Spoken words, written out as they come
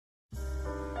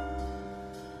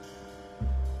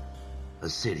A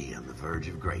city on the verge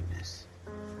of greatness.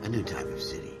 A new type of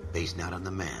city, based not on the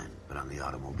man, but on the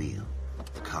automobile.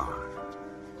 The car.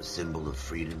 The symbol of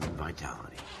freedom and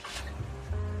vitality.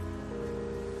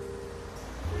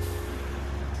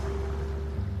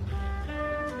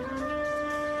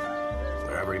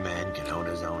 Where every man can own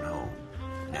his own home,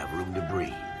 and have room to breathe,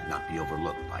 and not be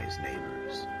overlooked by his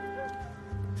neighbors.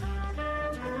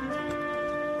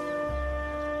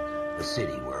 A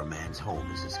city where a man's home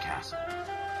is his castle.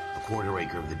 A quarter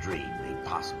acre of the dream made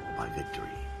possible by victory.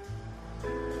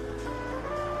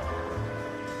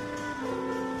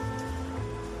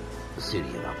 A city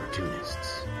of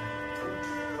opportunists.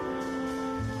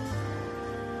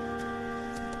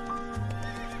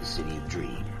 A city of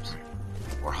dreams,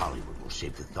 where Hollywood will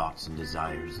shape the thoughts and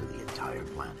desires of the entire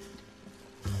planet.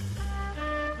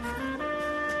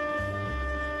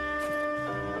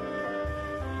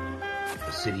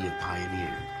 A city of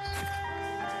pioneers.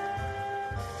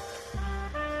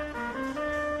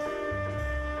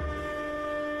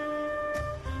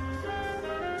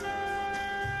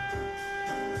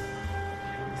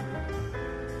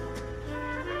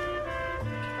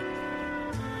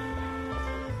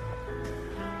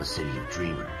 A city of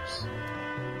dreamers.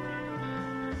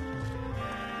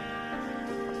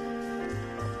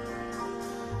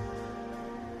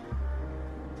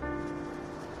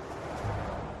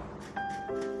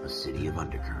 A city of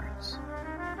undercurrents,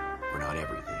 where not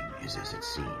everything is as it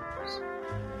seems.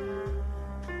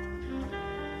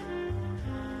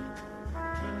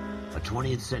 A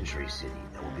 20th century city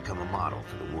that will become a model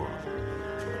for the world.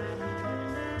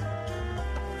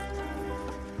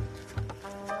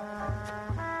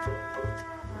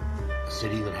 A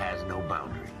city that has no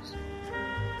boundaries,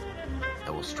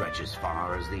 that will stretch as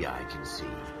far as the eye can see.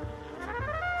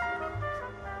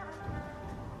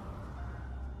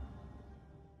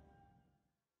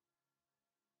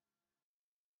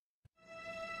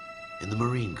 In the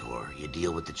Marine Corps, you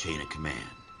deal with the chain of command.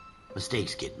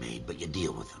 Mistakes get made, but you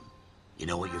deal with them. You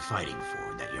know what you're fighting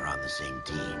for, that you're on the same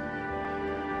team.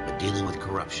 But dealing with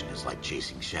corruption is like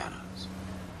chasing shadows.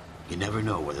 You never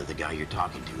know whether the guy you're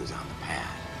talking to is on the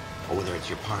pad, or whether it's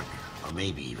your partner, or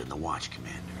maybe even the watch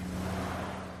commander.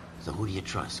 So who do you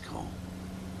trust, Cole?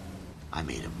 I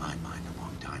made up my mind a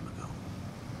long time ago.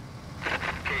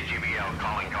 KGBL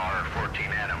calling caller 14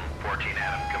 Adam. 14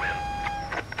 Adam, come in.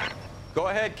 Go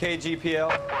ahead,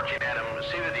 KGPL. 14 Adam,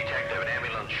 see the detective, an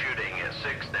ambulance shooting at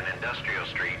 6th and Industrial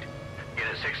Street.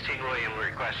 Unit 16 William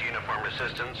requests uniformed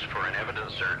assistance for an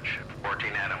evidence search.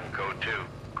 14 Adam, code 2.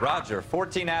 Roger,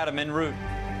 14 Adam en route.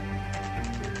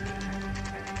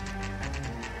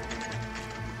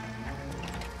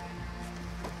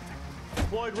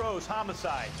 Floyd Rose,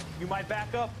 homicide. You might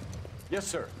back up? Yes,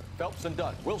 sir. Phelps and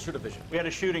Dunn, Wilshire Division. We had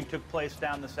a shooting took place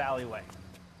down this alleyway.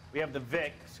 We have the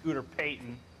Vic, Scooter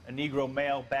Payton, a Negro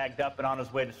male bagged up and on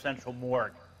his way to Central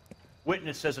Morgue.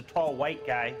 Witness says a tall white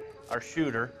guy, our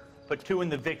shooter, put 2 in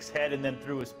the Vic's head and then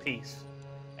threw his piece.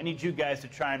 I need you guys to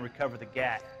try and recover the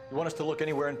gat. You want us to look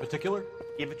anywhere in particular?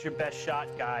 Give it your best shot,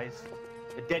 guys.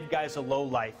 The dead guy's a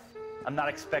lowlife. I'm not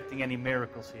expecting any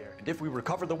miracles here. And if we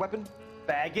recover the weapon?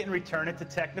 Bag it and return it to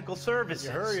technical services.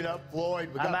 You hurry it up,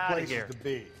 Floyd. We I'm got outta places here. to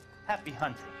be. Happy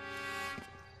hunting.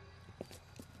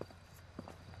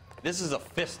 This is a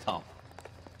fist hump.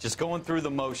 Just going through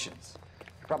the motions.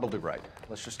 You're probably right.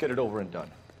 Let's just get it over and done.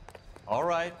 All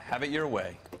right, have it your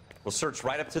way. We'll search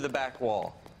right up to the back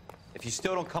wall. If you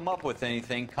still don't come up with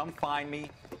anything, come find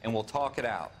me and we'll talk it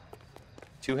out.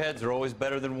 2 heads are always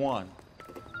better than 1.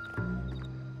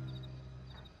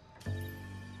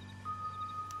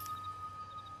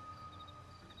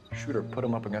 Shooter put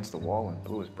him up against the wall and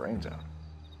blew his brains out.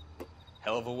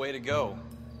 Hell of a way to go.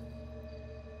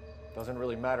 Doesn't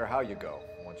really matter how you go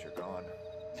once you're gone.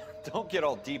 Don't get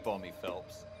all deep on me,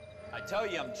 Phelps. I tell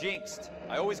you, I'm jinxed.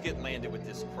 I always get landed with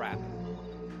this crap.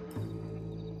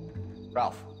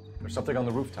 Ralph, there's something on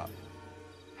the rooftop.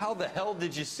 How the hell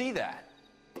did you see that?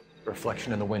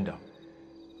 Reflection in the window.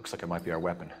 Looks like it might be our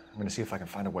weapon. I'm gonna see if I can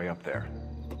find a way up there.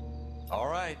 All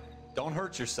right, don't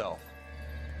hurt yourself.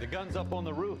 The gun's up on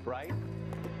the roof, right?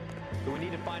 So we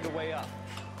need to find a way up.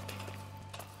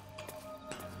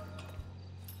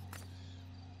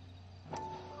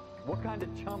 What kind of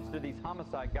chumps do these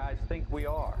homicide guys think we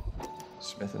are?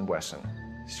 Smith & Wesson,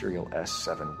 serial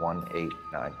S71893.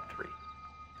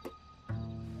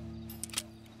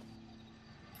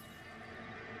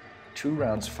 2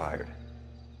 rounds fired.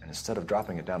 And instead of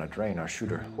dropping it down a drain, our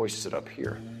shooter hoists it up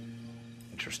here.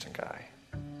 Interesting guy.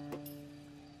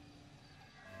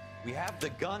 We have the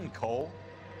gun, Cole.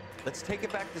 Let's take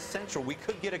it back to Central. We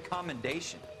could get a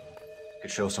commendation.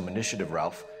 Could show some initiative,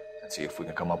 Ralph, and see if we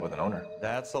can come up with an owner.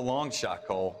 That's a long shot,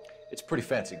 Cole. It's a pretty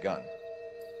fancy gun.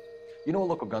 You know a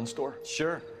local gun store?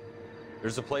 Sure.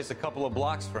 There's a place a couple of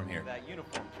blocks from here. That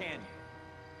uniform, can you?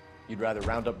 You'd rather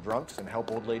round up drunks and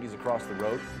help old ladies across the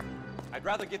road? I'd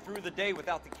rather get through the day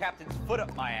without the captain's foot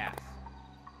up my ass.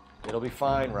 It'll be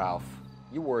fine, Ralph.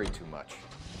 You worry too much.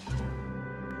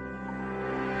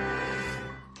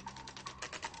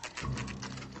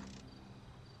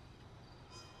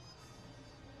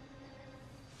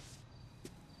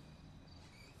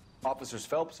 Officers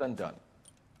Phelps and Dunn.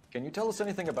 Can you tell us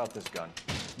anything about this gun?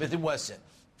 Smith & Wesson,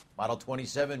 Model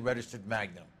 27, registered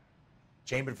Magnum.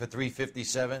 Chambered for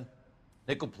 .357,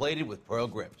 nickel-plated with pearl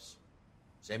grips.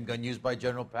 Same gun used by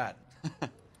General Patton.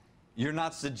 You're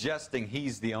not suggesting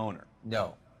he's the owner?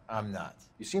 No, I'm not.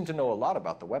 You seem to know a lot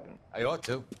about the weapon. I ought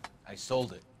to. I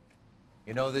sold it.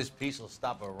 You know, this piece will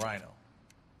stop a rhino.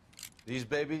 These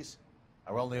babies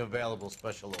are only available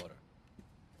special order.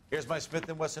 Here's my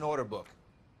Smith & Wesson order book.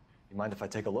 You mind if I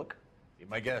take a look? Be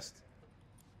my guest.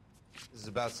 This is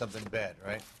about something bad,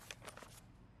 right?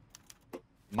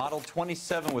 Model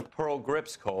 27 with pearl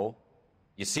grips, Cole.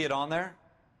 You see it on there?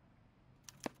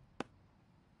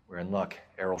 We're in luck.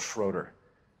 Errol Schroeder,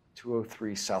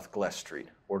 203 South Glass Street.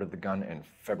 Ordered the gun in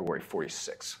February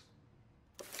 '46.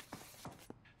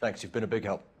 Thanks, you've been a big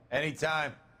help.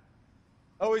 Anytime.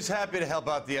 Always happy to help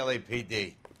out the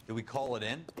LAPD. Do we call it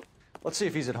in? Let's see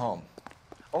if he's at home.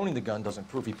 Owning the gun doesn't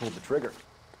prove he pulled the trigger.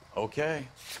 Okay.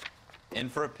 In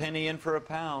for a penny, in for a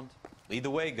pound. Lead the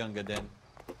way, Gunga Din.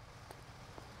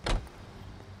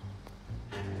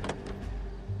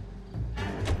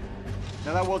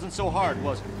 Now that wasn't so hard,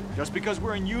 was it? Just because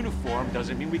we're in uniform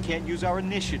doesn't mean we can't use our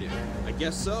initiative. I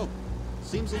guess so.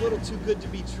 Seems a little too good to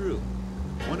be true.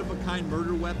 One-of-a-kind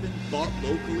murder weapon bought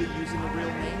locally using a real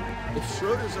name. If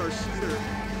Schroeder's our shooter,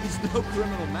 he's no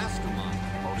criminal mastermind.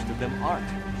 Most of them aren't.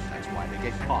 That's why they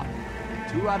get caught.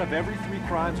 2 out of every 3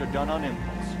 crimes are done on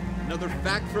impulse. Another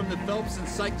fact from the Phelps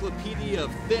Encyclopedia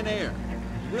of Thin Air.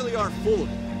 You really are full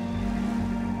of it.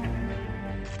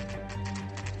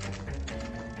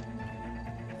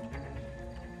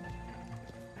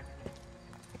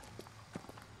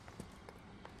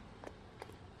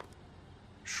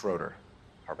 Schroeder,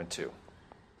 apartment 2.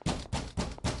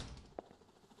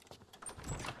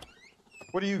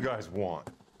 What do you guys want?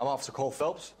 I'm Officer Coulter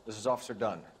Phelps. This is Officer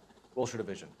Dunn, Wilshire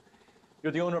Division.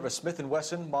 You're the owner of a Smith &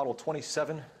 Wesson Model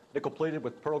 27, nickel-plated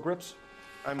with pearl grips?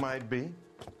 I might be.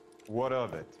 What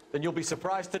of it? Then you'll be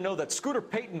surprised to know that Scooter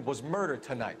Payton was murdered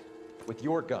tonight with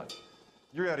your gun.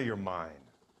 You're out of your mind.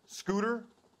 Scooter?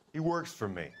 He works for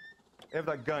me. I have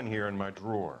that gun here in my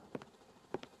drawer.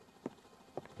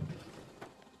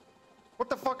 What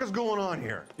the fuck is going on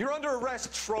here? You're under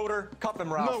arrest, Schroeder. Cuff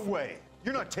him, Ralph. No way.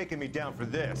 You're not taking me down for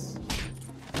this.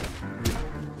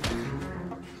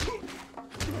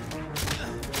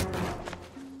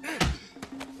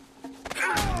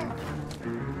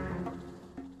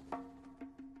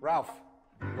 Ralph,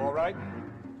 you all right?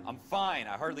 I'm fine.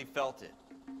 I hardly felt it.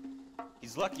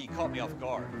 He's lucky he caught me off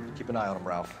guard. Keep an eye on him,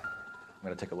 Ralph. I'm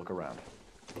gonna take a look around.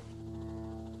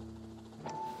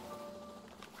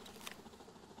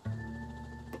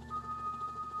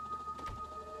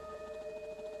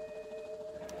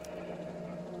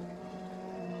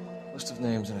 List of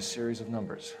names and a series of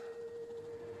numbers.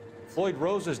 Floyd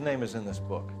Rose's name is in this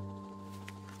book.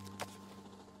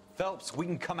 Phelps, we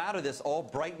can come out of this all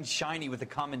bright and shiny with a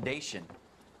commendation,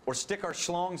 or stick our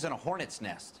schlongs in a hornet's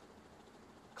nest.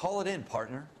 Call it in,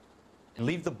 partner, and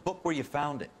leave the book where you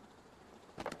found it.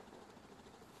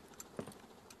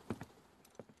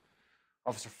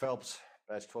 Officer Phelps,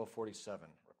 badge 1247,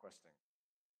 requesting.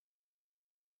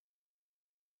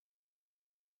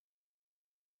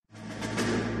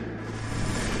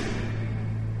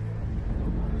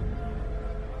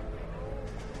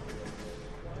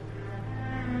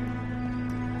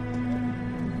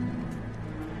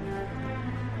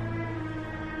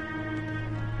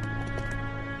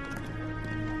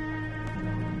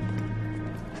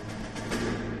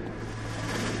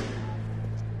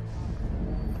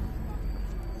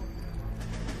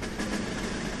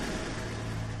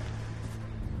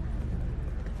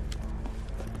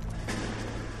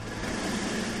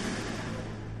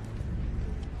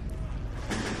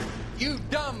 You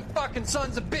dumb fucking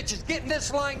sons of bitches, get in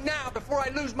this line now before I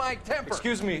lose my temper.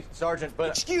 Excuse me, Sergeant, but...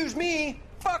 Excuse me?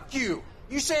 Fuck you.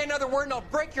 You say another word and I'll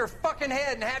break your fucking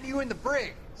head and have you in the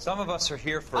brig. Some of us are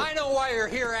here for... I know why you're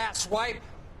here, asswipe.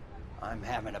 I'm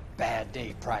having a bad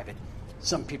day, Private.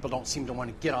 Some people don't seem to want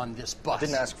to get on this bus. I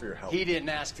didn't ask for your help. He didn't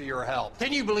ask for your help.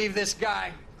 Can you believe this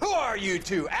guy? Who are you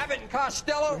two? Abbott and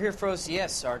Costello? We're here for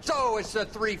OCS, Sergeant. So it's the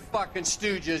 3 fucking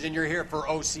stooges and you're here for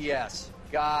OCS.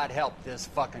 God help this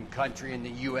fucking country and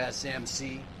the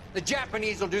USMC. The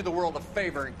Japanese will do the world a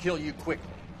favor and kill you quickly.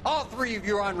 All three of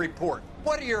you are on report.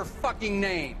 What are your fucking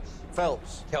names?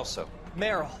 Phelps. Kelso.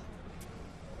 Merrill.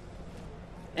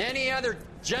 Any other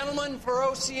gentlemen for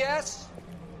OCS?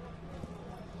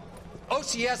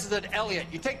 OCS is at Elliott.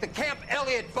 You take the Camp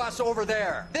Elliott bus over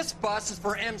there. This bus is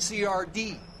for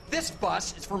MCRD. This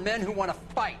bus is for men who want to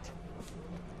fight.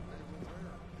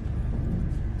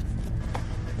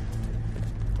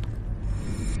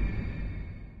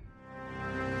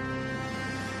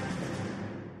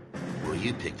 Well,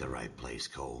 you picked the right place,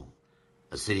 Cole.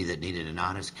 A city that needed an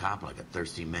honest cop like a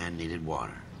thirsty man needed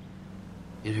water.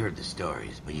 You'd heard the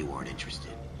stories, but you weren't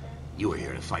interested. You were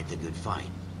here to fight the good fight,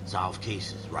 solve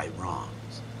cases, right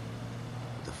wrongs.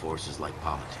 But the force is like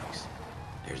politics.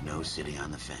 There's no sitting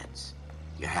on the fence.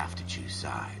 You have to choose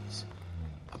sides.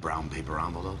 A brown paper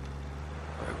envelope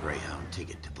or a Greyhound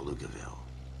ticket to Palookaville.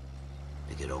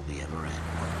 It could only ever end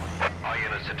one way. All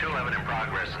units to 211 in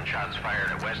progress and shots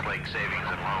fired at Westlake Savings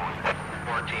and Loan,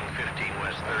 1415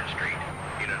 West 3rd Street.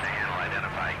 Unit to handle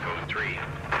identified, code 3.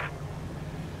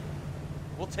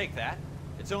 We'll take that.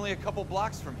 It's only a couple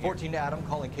blocks from here. 14 Adam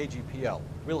calling KGPL.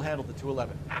 We'll handle the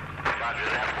 211. Roger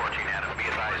that, 14 Adam. Be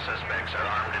advised, suspects are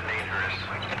armed and dangerous.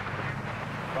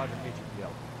 Roger, KGPL.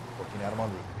 14 Adam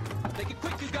en route. Make it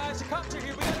quick, you guys. The cops are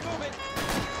here. We gotta move it.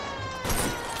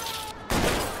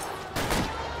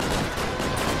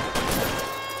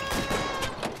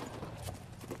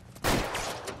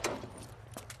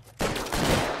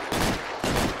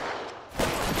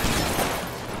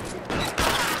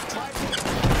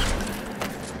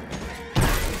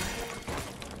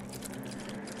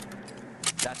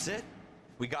 That's it?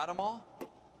 We got them all?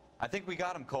 I think we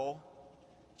got them, Cole.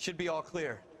 Should be all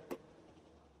clear.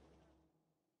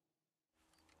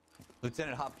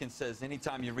 Lieutenant Hopkins says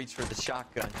anytime you reach for the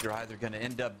shotgun, you're either going to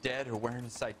end up dead or wearing a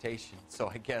citation. So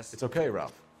I guess... It's okay,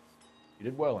 Ralph. You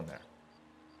did well in there.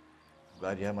 I'm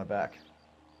glad you had my back.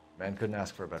 Man couldn't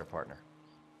ask for a better partner.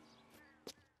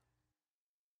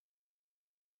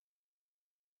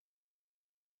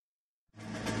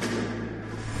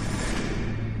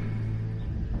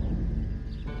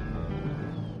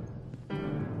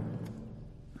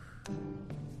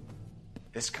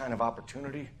 This kind of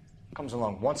opportunity comes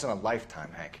along once in a lifetime,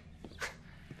 Hank.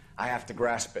 I have to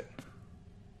grasp it.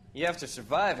 You have to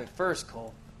survive it first,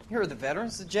 Cole. Here are the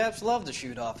veterans. The Japs love to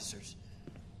shoot officers.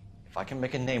 If I can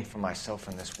make a name for myself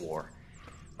in this war,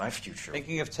 my future...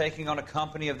 Thinking of taking on a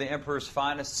company of the Emperor's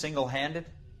finest single-handed?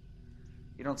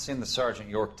 You don't seem the Sergeant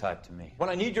York type to me. When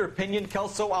I need your opinion,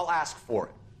 Kelso, I'll ask for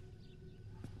it.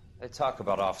 They talk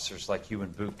about officers like you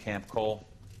in boot camp, Cole.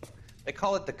 They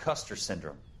call it the Custer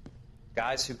syndrome.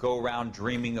 Guys who go around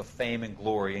dreaming of fame and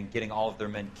glory and getting all of their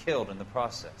men killed in the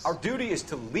process. Our duty is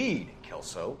to lead,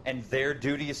 Kelso. And their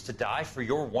duty is to die for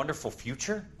your wonderful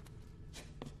future?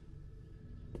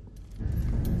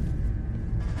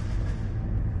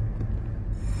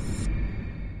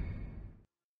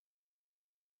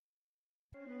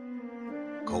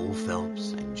 Coulter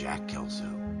Phelps and Jack Kelso.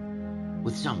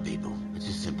 With some people, it's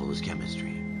as simple as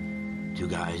chemistry. Two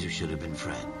guys who should have been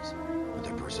friends, but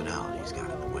their personalities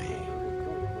got in the way.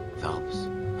 Phelps,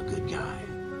 a good guy,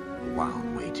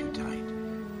 wound way too tight.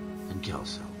 And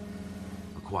Kelso,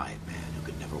 a quiet man who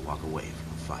could never walk away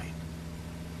from a fight.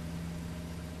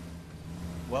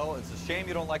 Well, it's a shame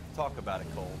you don't like to talk about it,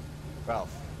 Cole.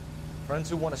 Ralph, friends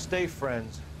who want to stay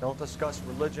friends don't discuss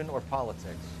religion or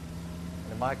politics.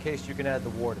 And in my case, you can add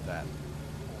the war to that.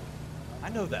 I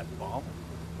know that bum.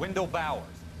 Wendell Bowers.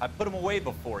 I put him away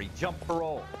before. He jumped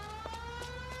parole.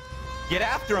 Get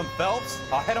after him, Phelps.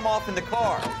 I'll head him off in the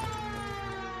car.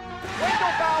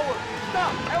 Wendell Bowers!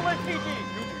 Stop! LSPD!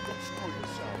 You can go screw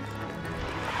yourself.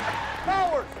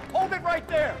 Bowers! Hold it right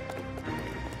there!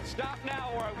 Stop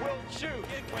now or I will shoot.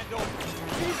 Get Wendell.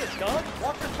 Jesus, Doug!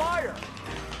 Watch your fire!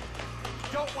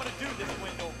 Don't want to do this,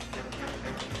 Wendell.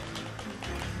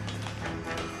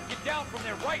 Get down from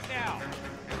there right now.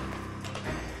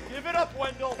 Give it up,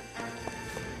 Wendell!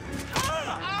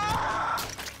 Ah!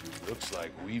 Looks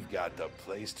like we've got the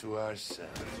place to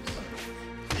ourselves.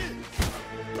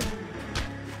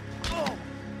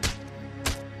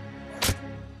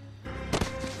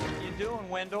 What you doing,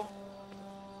 Wendell?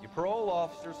 Your parole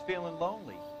officer's feeling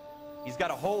lonely. He's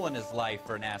got a hole in his life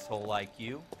for an asshole like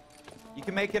you. You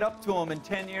can make it up to him in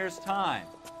 10 years' time.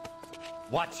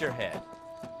 Watch your head.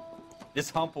 This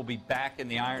hump will be back in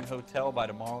the Iron Hotel by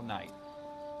tomorrow night.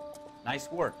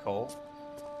 Nice work, Cole.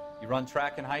 You run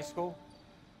track in high school?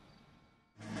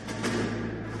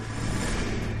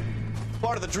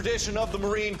 Part of the tradition of the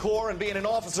Marine Corps and being an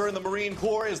officer in the Marine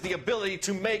Corps is the ability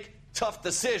to make tough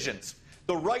decisions.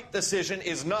 The right decision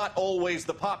is not always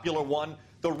the popular one,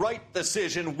 The right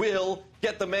decision will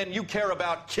get the men you care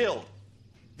about killed.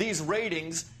 These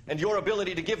ratings and your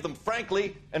ability to give them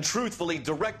frankly and truthfully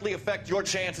directly affect your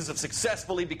chances of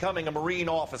successfully becoming a Marine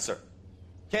officer.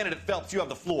 Candidate Phelps, you have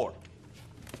the floor.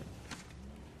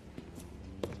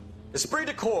 Esprit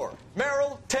de Corps,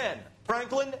 Merrill, 10.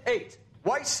 Franklin, 8.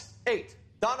 Weiss, 8.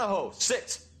 Donahoe,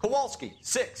 6. Kowalski,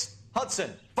 6.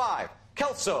 Hudson, 5.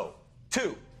 Kelso,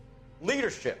 2.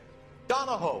 Leadership,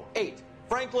 Donahoe, 8.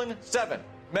 Franklin, 7.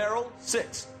 Merrill,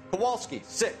 6. Kowalski,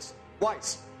 6.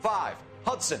 Weiss, 5.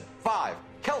 Hudson, 5.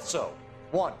 Kelso,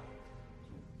 1.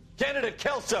 Candidate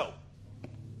Kelso!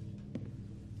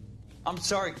 I'm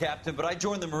sorry, Captain, but I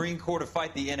joined the Marine Corps to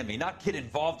fight the enemy, not get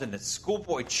involved in this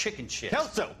schoolboy chicken shit.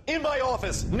 Kelso, in my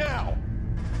office, now!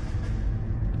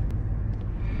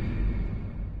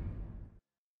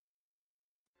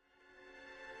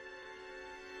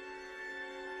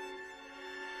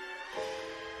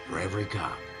 For every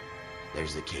cop,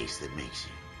 there's the case that makes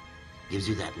you. Gives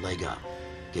you that leg up.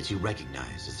 Gets you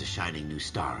recognized as the shining new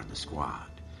star in the squad.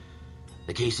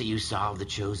 The case that you solve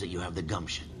that shows that you have the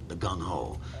gumption, the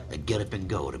gung-ho, the get up and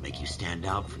go to make you stand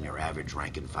out from your average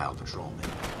rank-and-file patrolman.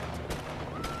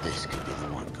 This could be the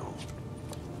one, Cole.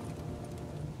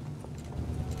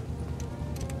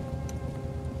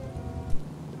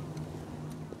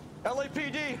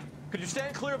 LAPD, could you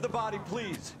stand clear of the body,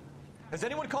 please? Has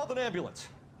anyone called an ambulance?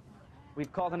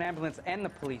 We've called an ambulance and the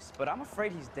police, but I'm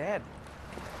afraid he's dead.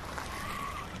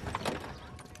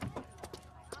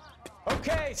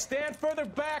 Okay, stand further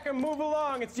back and move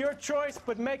along. It's your choice,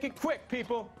 but make it quick,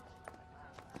 people.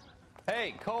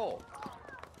 Hey, Cole.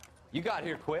 You got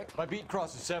here quick. My beat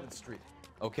crosses 7th Street.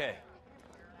 Okay.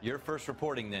 You're first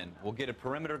reporting then. We'll get a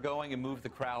perimeter going and move the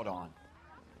crowd on.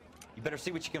 You better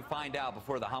see what you can find out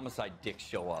before the homicide dicks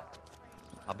show up.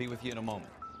 I'll be with you in a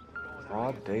moment.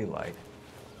 Broad daylight,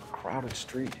 crowded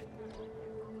street.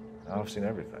 Now I've seen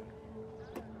everything.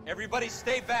 Everybody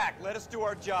stay back. Let us do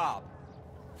our job.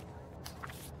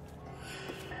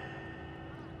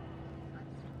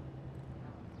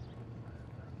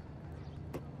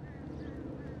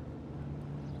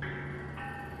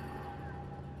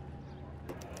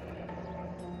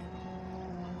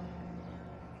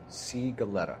 C.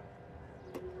 Galetta.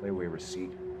 Layaway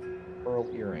receipt. Pearl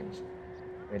earrings.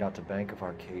 Made out to Bank of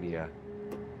Arcadia.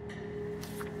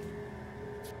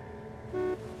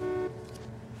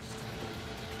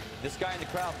 This guy in the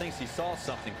crowd thinks he saw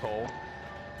something, Cole.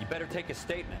 You better take a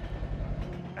statement.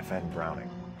 FN Browning.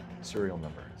 Serial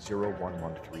number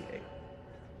 01138.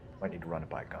 Might need to run it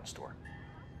by a gun store.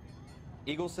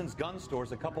 Eagleson's gun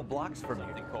store's a couple blocks from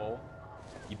you, Cole.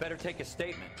 You better take a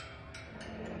statement.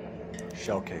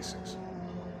 Shell casings.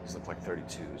 These look like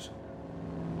 32s.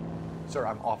 Sir,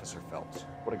 I'm Officer Phelps.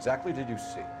 What exactly did you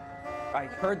see? I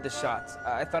heard the shots.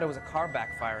 I thought it was a car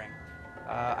backfiring.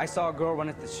 I saw a girl run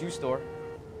at the shoe store.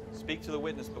 Speak to the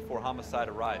witness before homicide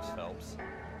arrives, Phelps.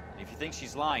 And if you think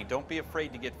she's lying, don't be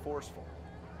afraid to get forceful.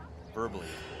 Verbally,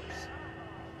 of course.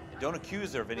 And don't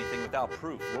accuse her of anything without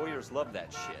proof. Lawyers love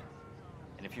that shit.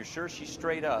 And if you're sure she's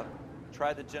straight up,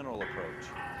 try the general approach.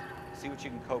 See what you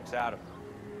can coax out of her.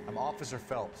 I'm Officer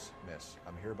Phelps, miss.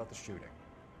 I'm here about the shooting.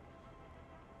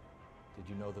 Did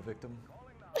you know the victim?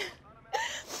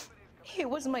 He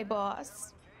was my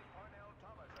boss,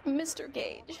 Mr.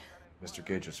 Gage. Mr.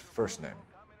 Gage's first name.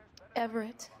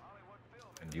 Everett.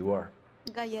 And you are?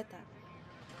 Galleta.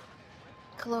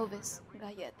 Clovis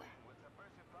Galleta.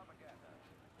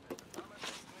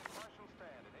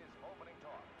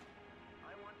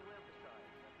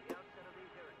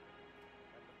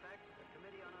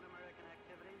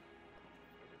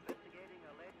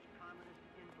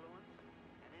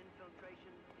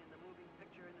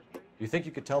 Do you think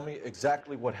you could tell me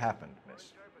exactly what happened,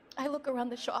 miss? I look around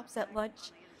the shops at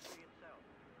lunch.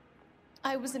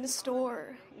 I was in a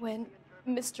store when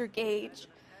Mr. Gage,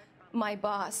 my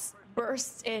boss,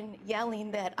 bursts in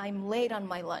yelling that I'm late on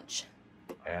my lunch.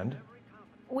 And?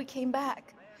 We came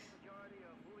back.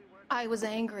 I was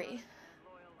angry.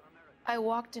 I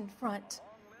walked in front.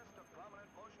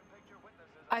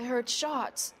 I heard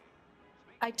shots.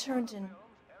 I turned and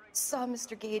saw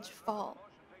Mr. Gage fall.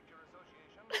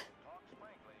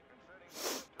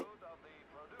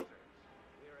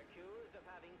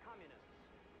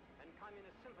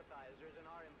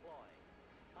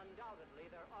 Undoubtedly,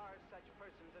 there are such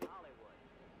persons in Hollywood,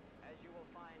 as you will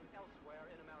find elsewhere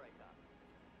in America.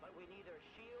 But we neither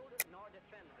shield nor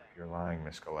defend them. You're lying,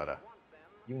 Miss Galetta.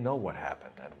 You know what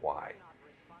happened and why.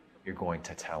 You're going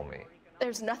to tell me.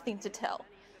 There's nothing to tell.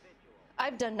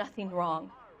 I've done nothing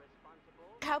wrong.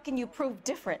 How can you prove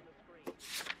different?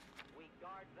 We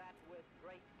guard that with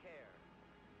great care.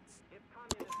 If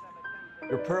communists have attempted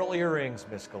Your pearl earrings,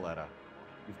 Miss Scaletta.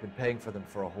 You've been paying for them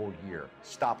for a whole year.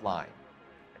 Stop lying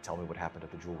and tell me what happened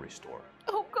at the jewelry store.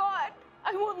 Oh, God.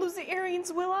 I won't lose the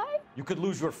earrings, will I? You could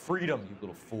lose your freedom, you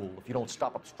little fool, if you don't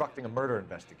stop obstructing a murder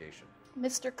investigation.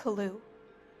 Mr. Coulou.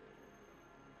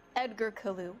 Edgar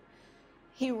Coulou.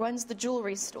 He runs the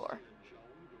jewelry store.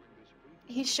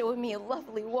 He's showing me a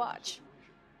lovely watch.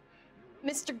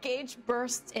 Mr. Gage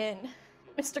bursts in.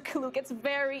 Mr. Coulou gets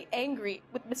very angry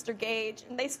with Mr. Gage,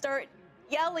 and they start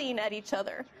yelling at each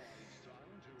other.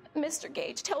 Mr.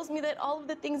 Gage tells me that all of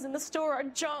the things in the store are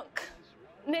junk,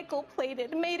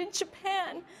 nickel-plated, made in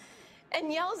Japan,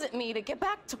 and yells at me to get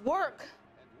back to work.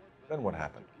 Then what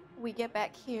happened? We get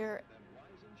back here,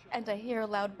 and I hear a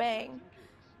loud bang.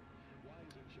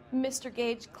 Mr.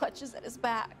 Gage clutches at his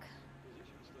back.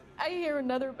 I hear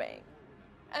another bang,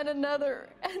 and another,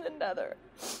 and another.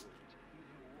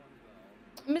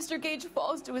 Mr. Gage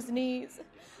falls to his knees.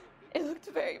 It looked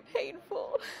very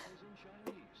painful.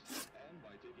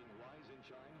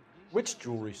 Which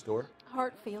jewelry store?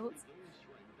 Hartfield's.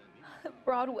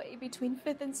 Broadway, between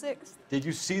 5th and 6th. Did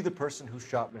you see the person who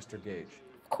shot Mr. Gage?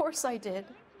 Of course I did.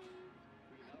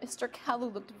 Mr.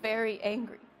 Coulou looked very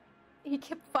angry. He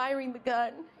kept firing the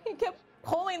gun. He kept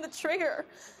pulling the trigger.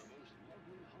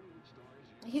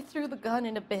 He threw the gun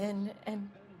in a bin and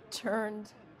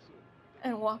turned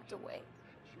and walked away.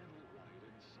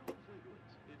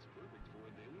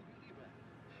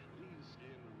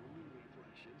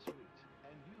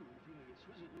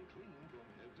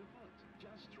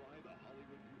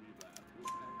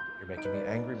 You're making me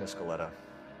angry, Miss Scaletta.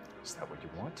 Is that what you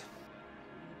want?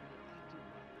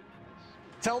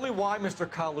 Tell me why Mr.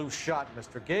 Coulou shot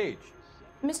Mr. Gage.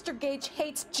 Mr. Gage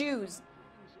hates Jews.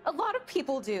 A lot of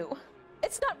people do.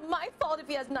 It's not my fault if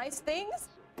he has nice things.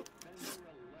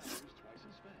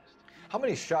 How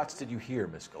many shots did you hear,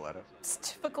 Miss Scaletta? It's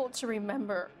difficult to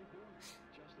remember.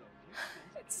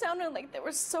 It sounded like there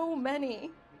were so many,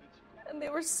 and they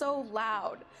were so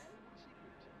loud.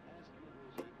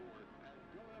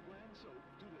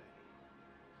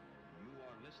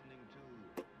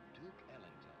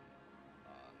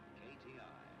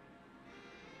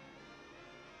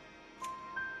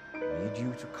 I need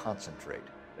you to concentrate,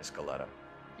 Miss Scaletta.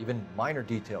 Even minor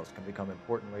details can become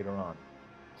important later on.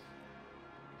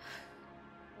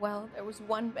 Well, there was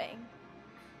one bang,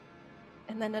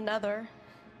 and then another,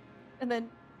 and then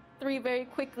 3 very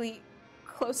quickly,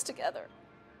 close together.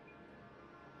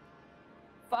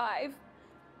 5.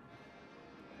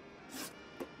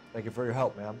 Thank you for your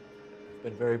help, ma'am. You've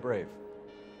been very brave.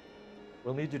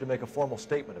 We'll need you to make a formal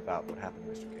statement about what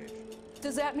happened to Mr. Gage.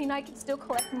 Does that mean I can still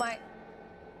collect my...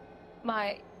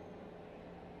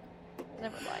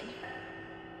 Never mind.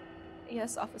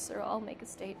 Yes, officer, I'll make a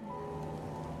statement.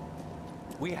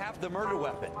 We have the murder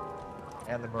weapon.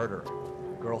 And the murderer.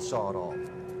 The girl saw it all.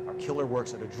 Our killer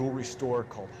works at a jewelry store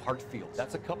called Hartfield's.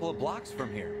 That's a couple of blocks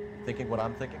from here. Thinking what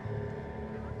I'm thinking?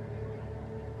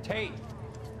 Tate,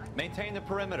 maintain the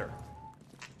perimeter.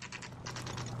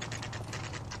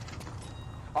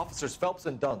 Officers Phelps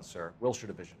and Dunn, sir. Wilshire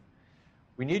Division.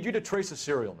 We need you to trace a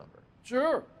serial number.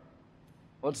 Sure.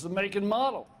 What's the make and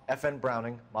model? FN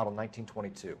Browning, model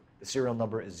 1922. The serial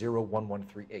number is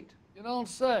 01138. You don't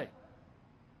say.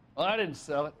 Well, I didn't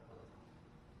sell it.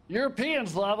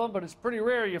 Europeans love them, but it's pretty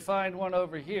rare you find one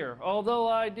over here. Although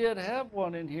I did have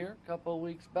one in here a couple of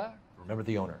weeks back. Remember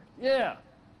the owner? Yeah.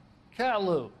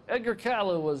 Coulou. Edgar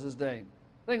Coulou was his name.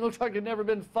 Thing looked like it'd never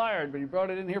been fired, but he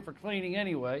brought it in here for cleaning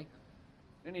anyway.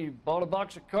 Then he bought a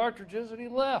box of cartridges and he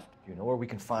left. Do you know where we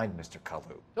can find Mr.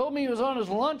 Coulou? Told me he was on his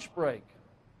lunch break.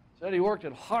 Said he worked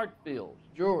at Hartfield's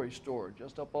jewelry store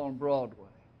just up on Broadway.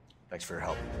 Thanks for your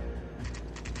help.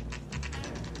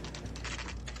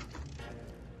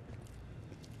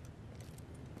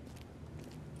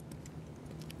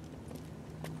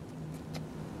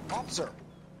 Officer,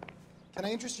 can I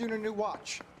interest you in a new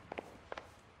watch?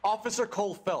 Officer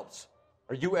Coulou Felpsu,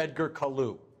 are you Edgar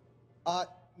Coulou?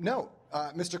 No.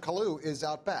 Mr. Coulou is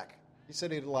out back. He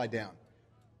said he'd lie down.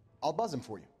 I'll buzz him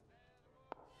for you.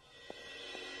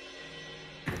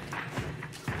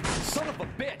 Son of a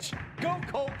bitch! Go,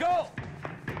 Cole, go!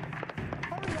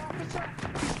 Hurry, officer!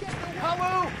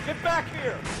 Coulou, get back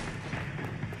here!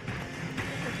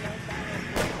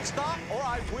 Stop or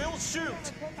I will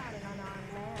shoot!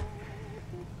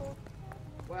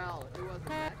 Well, it wasn't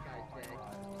that guy's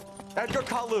day. Edgar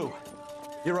Coulou,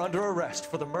 you're under arrest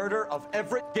for the murder of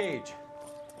Everett Gage.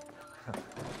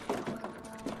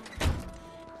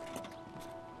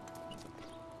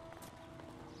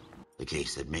 The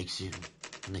case that makes you,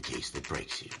 and the case that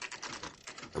breaks you.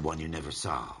 The one you never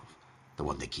solve, the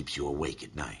one that keeps you awake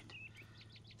at night.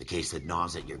 The case that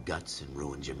gnaws at your guts and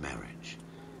ruins your marriage.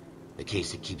 The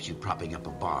case that keeps you propping up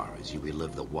a bar as you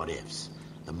relive the what-ifs,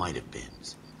 the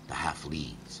might-have-beens, the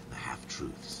half-leads, the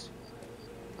half-truths.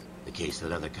 The case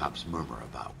that other cops murmur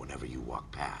about whenever you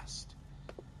walk past.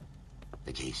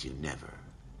 The case you never,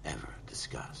 ever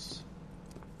discuss.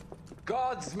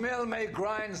 God's mill may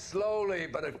grind slowly,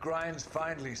 but it grinds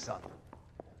finely, son.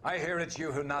 I hear it's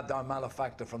you who nabbed our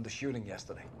malefactor from the shooting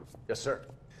yesterday. Yes, sir.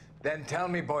 Then tell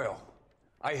me, Boyle,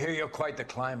 I hear you're quite the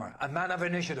climber, a man of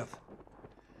initiative.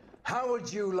 How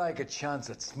would you like a chance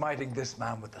at smiting this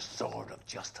man with the sword of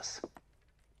justice?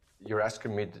 You're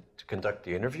asking me to conduct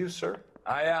the interview, sir?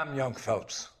 I am, young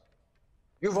Phelps.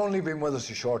 You've only been with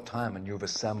us a short time, and you've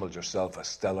assembled yourself a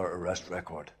stellar arrest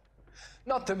record.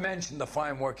 Not to mention the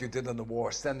fine work you did in the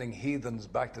war, sending heathens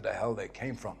back to the hell they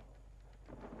came from.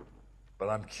 But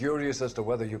I'm curious as to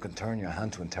whether you can turn your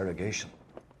hand to interrogation.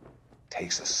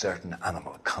 Takes a certain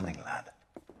animal cunning, lad.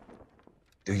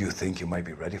 Do you think you might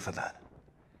be ready for that?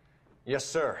 Yes,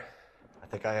 sir. I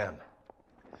think I am.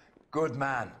 Good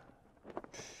man.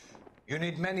 You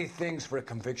need many things for a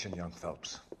conviction, young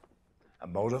Phelps. A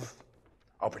motive,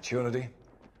 opportunity,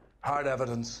 hard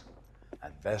evidence,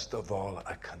 and best of all,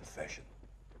 a confession.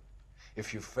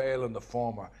 If you fail in the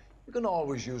former, you can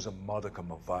always use a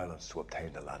modicum of violence to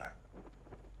obtain the latter.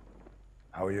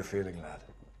 How are you feeling, lad?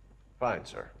 Fine,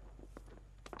 sir.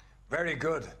 Very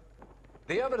good.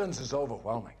 The evidence is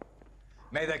overwhelming.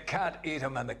 May the cat eat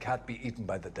him and the cat be eaten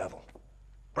by the devil.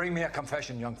 Bring me a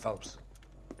confession, young Phelps.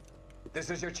 This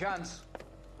is your chance.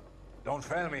 Don't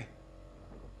fail me.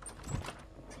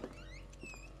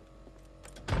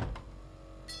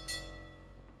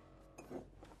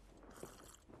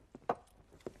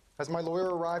 Has my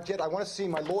lawyer arrived yet? I want to see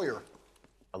my lawyer.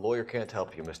 A lawyer can't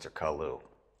help you, Mr. Koulou.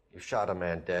 You shot a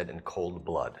man dead in cold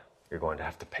blood. You're going to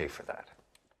have to pay for that.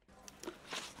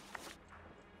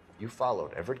 You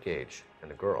followed Everett Gage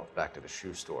and the girl back to the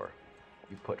shoe store.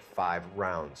 You put 5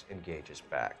 rounds in Gage's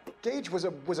back. Gage was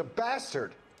a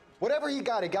bastard. Whatever he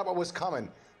got what was coming.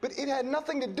 But it had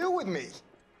nothing to do with me.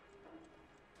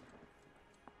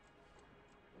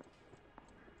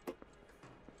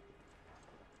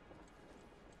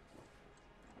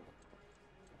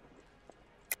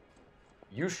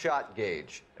 You shot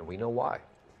Gage, and we know why.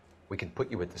 We can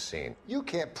put you at the scene. You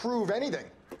can't prove anything.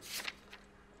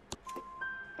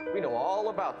 We know all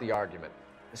about the argument.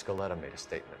 Miss Galetta made a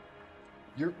statement.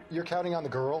 You're counting on the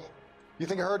girl? You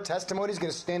think her testimony is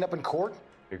going to stand up in court?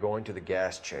 You're going to the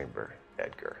gas chamber,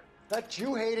 Edgar. That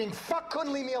Jew-hating fuck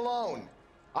couldn't leave me alone.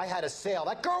 I had a sale.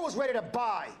 That girl was ready to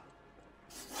buy.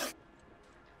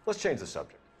 Let's change the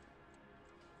subject.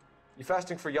 You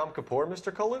fasting for Yom Kippur,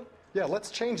 Mr. Koulou? Yeah,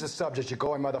 let's change the subject, you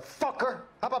going motherfucker.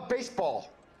 How about baseball?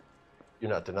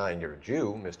 You're not denying you're a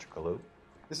Jew, Mr. Koulou.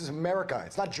 This is America.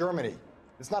 It's not Germany.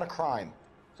 It's not a crime.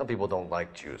 Some people don't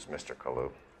like Jews, Mr. Koulou.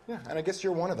 Yeah, and I guess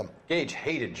you're one of them. Gage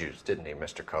hated Jews, didn't he,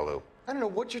 Mr. Koulou? I don't know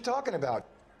what you're talking about.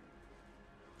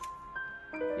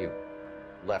 You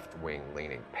left-wing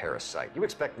leaning parasite. You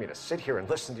expect me to sit here and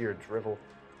listen to your drivel?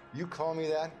 You call me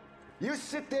that? You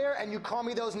sit there and you call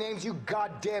me those names, you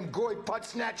goddamn goy putt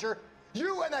snatcher?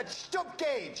 You and that stup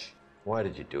Gage! Why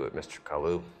did you do it, Mr.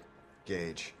 Koulou?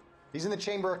 Gage. He's in the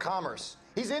Chamber of Commerce.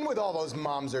 He's in with all those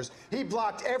momsers. He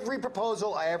blocked every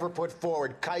proposal I ever put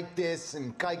forward. Kike this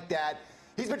and kike that.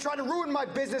 He's been trying to ruin my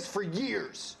business for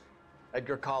years.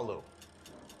 Edgar Koulou,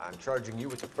 I'm charging you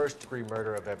with the first-degree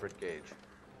murder of Everett Gage.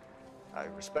 I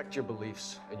respect your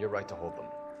beliefs and your right to hold them.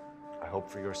 I hope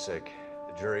for your sake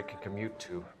the jury can commute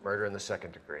to murder in the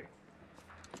second degree.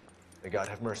 May God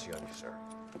have mercy on you, sir.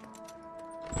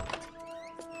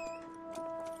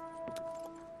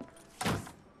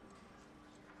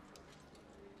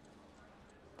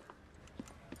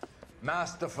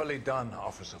 Masterfully done,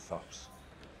 Officer Phelps.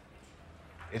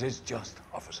 It is just,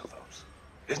 Officer Phelps.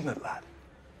 Isn't it, lad?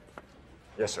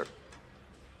 Yes, sir.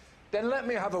 Then let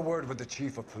me have a word with the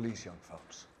Chief of Police, young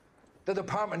Phelps. The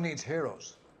department needs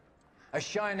heroes. A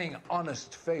shining,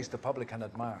 honest face the public can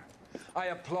admire. I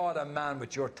applaud a man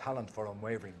with your talent for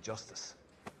unwavering justice.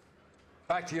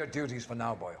 Back to your duties for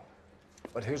now, Boyle.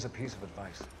 But here's a piece of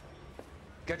advice.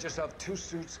 Get yourself 2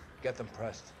 suits, get them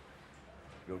pressed.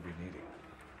 You'll be needing.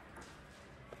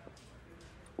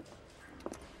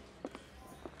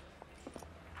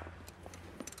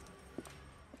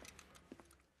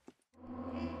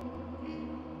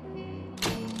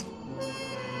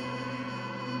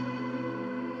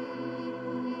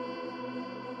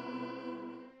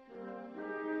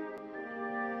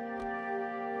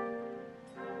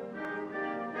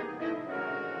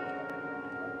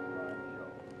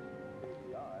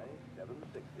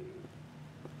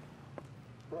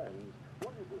 Friends,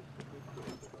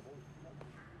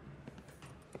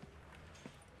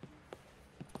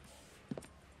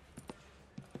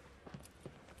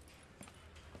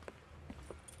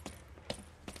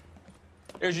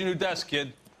 Here's your new desk,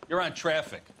 kid. You're on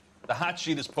traffic. The hot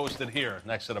sheet is posted here,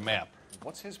 next to the map.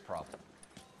 What's his problem?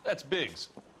 That's Biggs.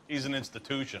 He's an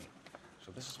institution.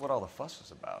 So this is what all the fuss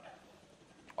is about.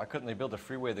 Why couldn't they build a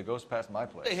freeway that goes past my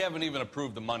place? They haven't even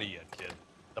approved the money yet, kid.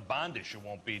 The bond issue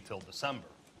won't be till December.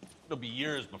 It'll be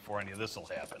years before any of this will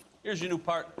happen. Here's your new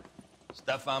partner,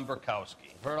 Stefan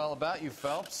Burkowski. I've heard all about you,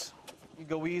 Phelps. You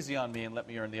go easy on me and let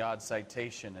me earn the odd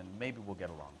citation, and maybe we'll get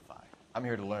along fine. I'm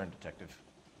here to learn, Detective.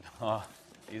 Oh,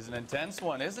 he's an intense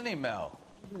one, isn't he, Mel?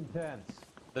 Intense.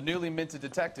 The newly minted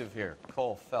detective here,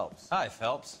 Coulou Felpsu. Hi,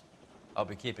 Phelps. I'll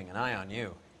be keeping an eye on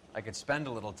you. I could spend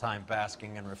a little time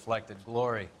basking in reflected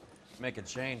glory. Make a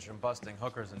change from busting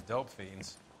hookers and dope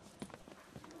fiends.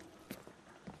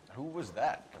 Who was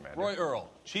that, Commander? Roy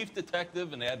Earl, chief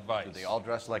detective and advice. Do they all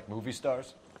dress like movie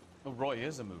stars? Well, Roy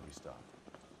is a movie star.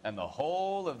 And the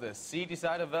whole of the seedy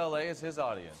side of L.A. is his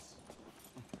audience.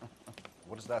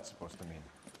 What is that supposed to mean?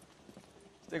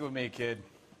 Stick with me, kid.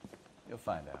 You'll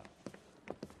find out.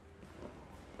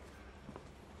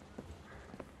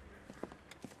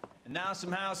 And now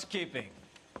some housekeeping.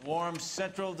 Warm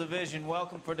Central Division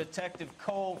welcome for Detective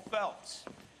Coulou Felpsu.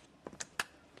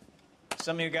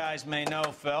 Some of you guys may know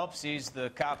Phelps. He's the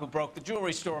cop who broke the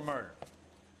jewelry store murder.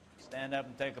 Stand up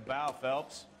and take a bow,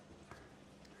 Phelps.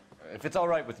 If it's all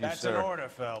right with you, That's sir. an order,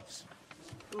 Phelps.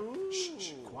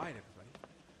 Shh, quiet,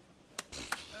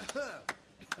 everybody.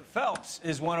 Phelps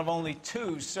is one of only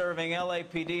 2 serving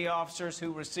LAPD officers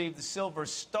who received the Silver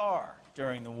Star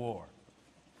during the war.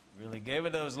 Really gave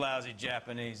it those lousy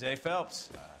Japanese, eh, Phelps?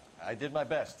 I did my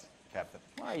best, Captain.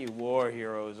 Why are you war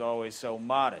heroes always so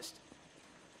modest?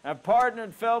 I've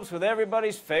partnered Phelps with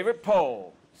everybody's favorite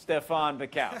Pole, Stefan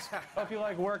Burkowski. Hope you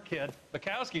like work, kid.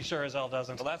 Bukowski sure as hell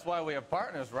doesn't. Well, that's why we have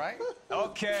partners, right?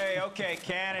 Okay,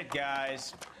 can it,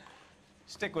 guys.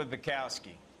 Stick with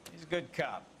Burkowski. He's a good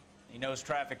cop. He knows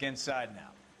traffic inside and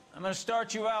out. I'm going to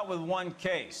start you out with 1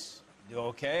 case. Do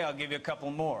okay? I'll give you a couple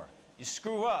more. You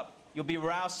screw up, you'll be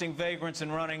rousting vagrants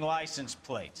and running license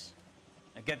plates.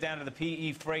 Now get down to the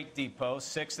PE Freight Depot,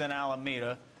 6th and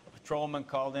Alameda. A patrolman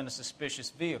called in a suspicious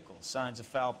vehicle. Signs of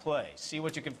foul play. See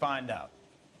what you can find out.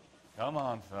 Come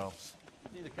on, Phelps.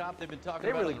 Need a cop they've been talking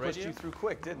They about really on the pushed radio? you through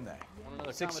quick, didn't they? Want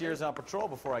another 6 years on patrol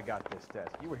before I got this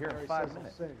desk. You were here in 5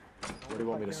 minutes. What do you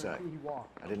want me to say?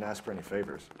 I didn't ask for any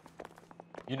favors.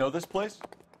 You know this place?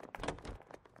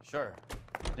 Sure.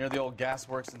 Near the old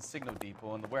gasworks and signal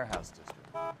depot in the warehouse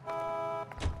district.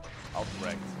 I'll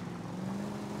direct.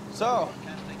 So,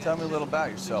 tell me a little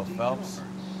about yourself, Phelps.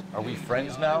 Are we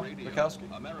friends now, Bukowski?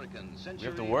 We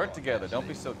have to work together. Don't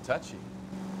be so touchy.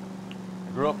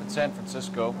 I grew up in San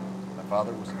Francisco. My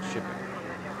father was in shipping.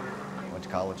 Went to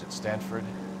college at Stanford.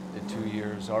 Did 2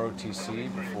 years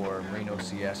ROTC before Marine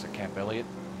OCS at Camp Elliott.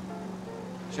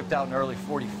 Shipped out in early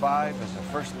 '45 as a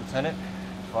first lieutenant.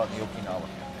 Fought in the Okinawa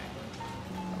campaign.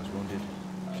 I was wounded.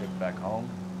 Shipped back home.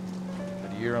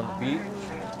 Did a year on the beat.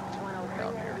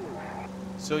 Down here.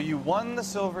 So you won the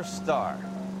Silver Star.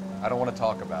 I don't want to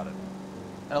talk about it.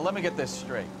 Now let me get this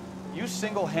straight. You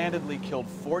single-handedly killed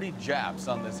 40 Japs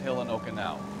on this hill in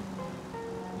Okinawa.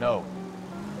 No.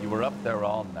 You were up there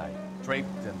all night,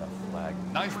 draped in the flag,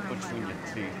 knife between your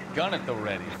teeth, gun at the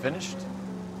ready. Finished?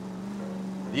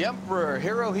 The Emperor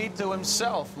Hirohito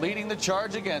himself leading the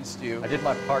charge against you. I did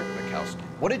my part, Bukowski.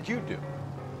 What did you do?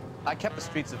 I kept the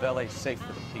streets of L.A. safe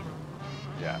for the people.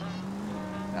 Yeah.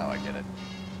 Now I get it.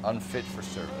 Unfit for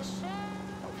service.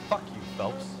 Oh, fuck you,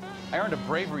 Phelps. I earned a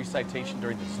bravery citation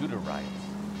during the Zuda riots.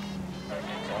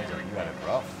 Sounds like you had it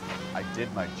rough. I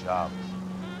did my job.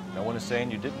 No one is saying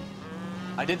you didn't.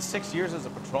 I did 6 years as a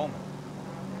patrolman.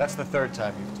 That's the 3rd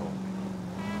time you've told me.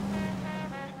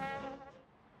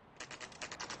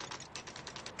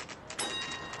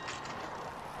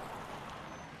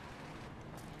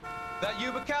 That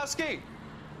you, Bukowski?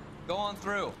 Go on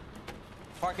through.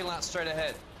 Parking lot straight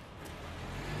ahead.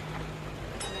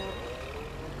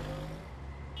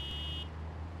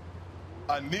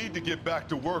 I need to get back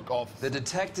to work, officer. The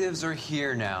detectives are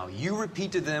here now. You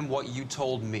repeat to them what you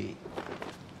told me.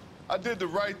 I did the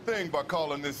right thing by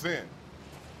calling this in.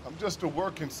 I'm just a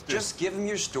working stick. Just give them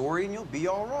your story and you'll be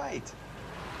all right.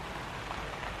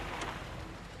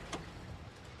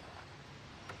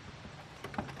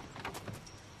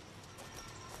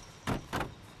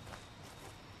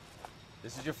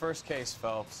 This is your first case,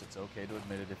 Phelps. It's okay to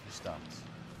admit it if you're stumped.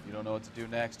 If you don't know what to do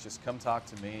next, just come talk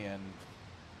to me and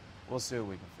we'll see what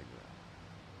we can figure out.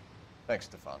 Thanks,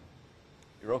 Stefan.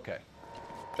 You're okay.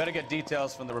 Better get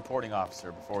details from the reporting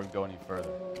officer before we go any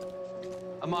further.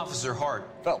 I'm Officer Hart.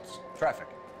 Phelps, traffic.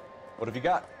 What have you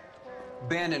got?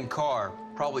 Abandoned car,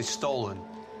 probably stolen.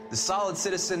 The solid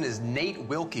citizen is Nate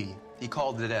Wilkie. He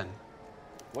called it in.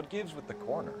 What gives with the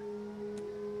corner?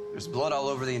 There's blood all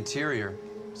over the interior.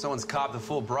 Someone's copped the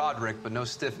full Broderick, but no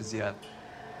stiff as yet.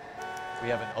 We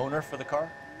have an owner for the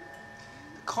car?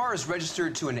 The car is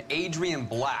registered to an Adrian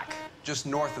Black, just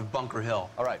north of Bunker Hill.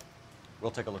 All right,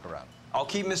 we'll take a look around. I'll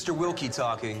keep Mr. Wilkie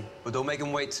talking, but don't make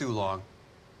him wait too long.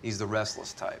 He's the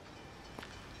restless type.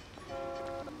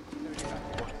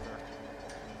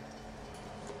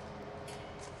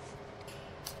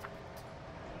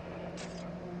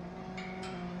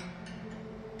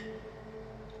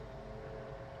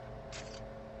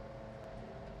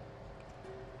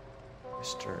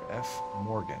 Mr. F.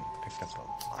 Morgan picked up a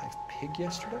live pig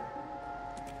yesterday?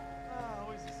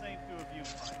 Always the same two of you,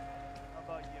 Mike. How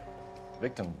about you? The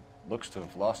victim looks to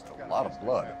have lost a lot of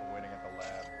blood. Waiting at the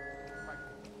lab.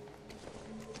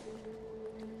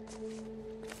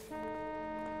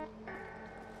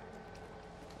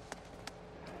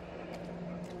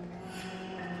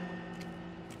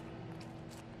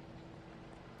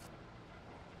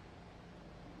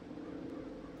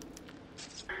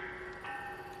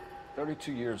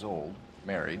 32 years old,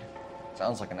 married.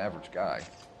 Sounds like an average guy.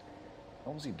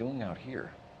 What was he doing out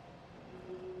here?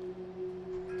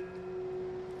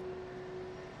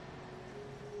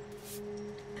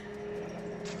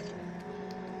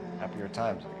 Happier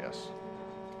times, I guess.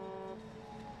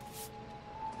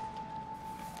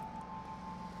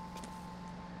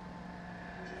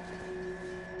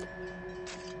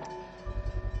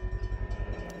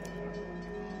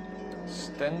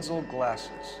 Stenzel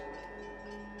glasses.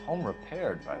 Home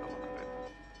repaired, by the look of it.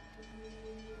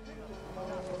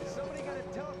 Somebody gotta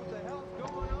tell us what the hell's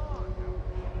going on.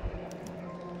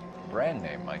 Brand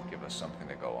name might give us something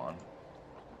to go on.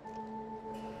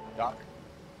 Doc.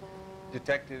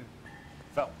 Detective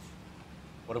Phelps.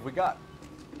 What have we got?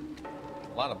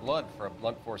 A lot of blood for a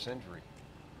blunt force injury.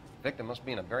 Victim must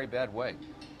be in a very bad way.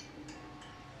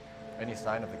 Any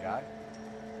sign of the guy?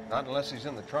 Not unless he's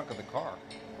in the trunk of the car.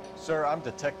 Sir, I'm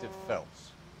Detective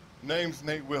Phelps. Name's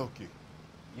Nate Wilkie.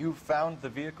 You found the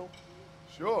vehicle?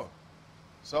 Sure.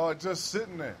 Saw it just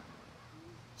sitting there.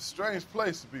 Strange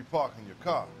place to be parking your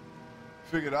car.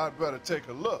 Figured I'd better take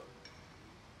a look.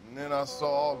 And then I saw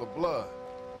all the blood.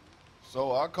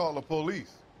 So I called the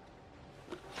police.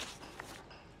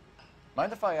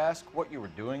 Mind if I ask what you were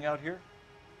doing out here?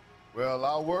 Well,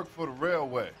 I work for the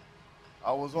railway.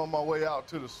 I was on my way out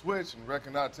to the switch and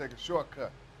reckoned I'd take a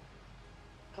shortcut.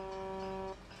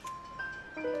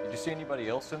 Did you see anybody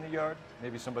else in the yard?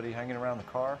 Maybe somebody hanging around the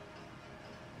car?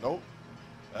 Nope.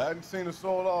 I hadn't seen a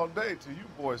soul all day till you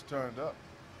boys turned up.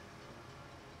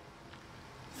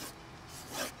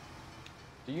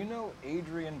 Do you know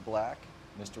Adrian Black,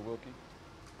 Mr. Wilkie?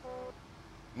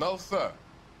 No, sir.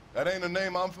 That ain't a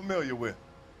name I'm familiar with.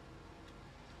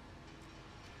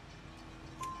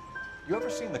 You ever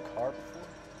seen the car before?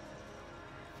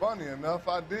 Funny enough,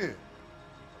 I did.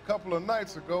 A couple of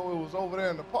nights ago, it was over there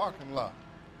in the parking lot.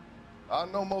 I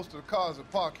know most of the cars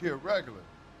that park here regularly,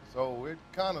 so it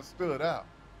kind of stood out.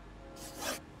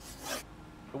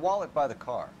 The wallet by the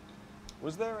car.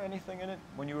 Was there anything in it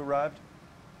when you arrived?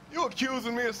 You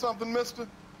accusing me of something, mister?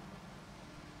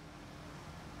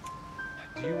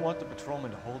 Do you want the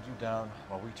patrolman to hold you down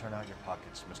while we turn out your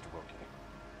pockets, Mr. Wilkie?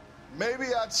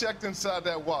 Maybe I checked inside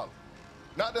that wallet.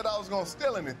 Not that I was gonna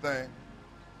steal anything.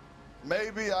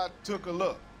 Maybe I took a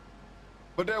look.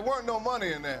 But there weren't no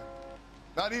money in there.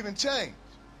 Not even change.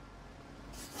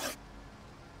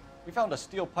 We found a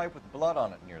steel pipe with blood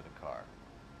on it near the car.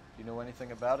 Do you know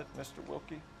anything about it, Mr.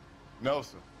 Wilkie? No,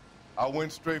 sir. I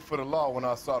went straight for the law when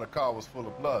I saw the car was full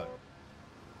of blood.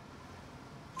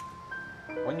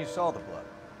 When you saw the blood,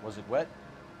 was it wet,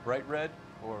 bright red,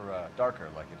 or darker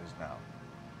like it is now?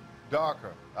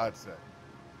 Darker, I'd say.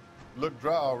 Looked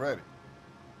dry already.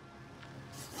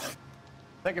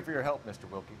 Thank you for your help, Mr.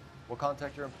 Wilkie. We'll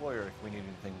contact your employer if we need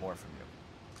anything more from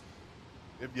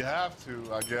you. If you have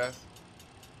to, I guess.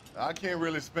 I can't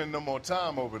really spend no more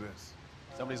time over this.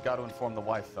 Somebody's got to inform the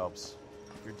wife, Phelps.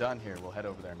 If you're done here, we'll head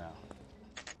over there now.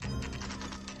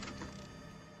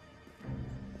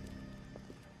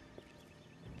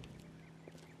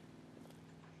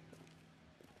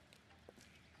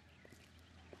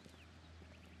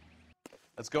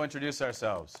 Let's go introduce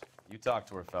ourselves. You talk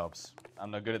to her, Phelps.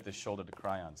 I'm no good at this shoulder to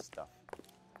cry on stuff.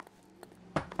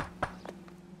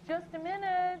 Just a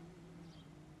minute.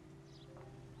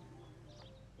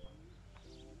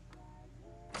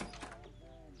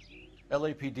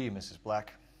 LAPD, Mrs.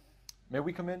 Black. May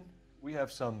we come in? We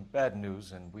have some bad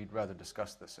news, and we'd rather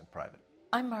discuss this in private.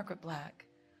 I'm Margaret Black.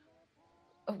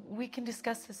 We can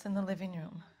discuss this in the living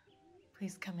room.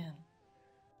 Please come in.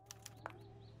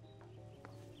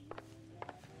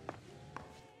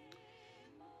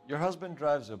 Your husband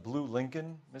drives a blue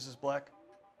Lincoln, Mrs. Black?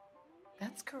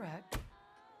 That's correct.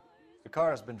 The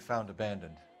car has been found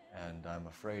abandoned, and I'm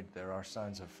afraid there are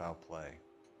signs of foul play.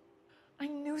 I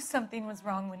knew something was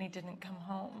wrong when he didn't come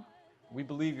home. We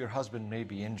believe your husband may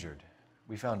be injured.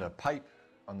 We found a pipe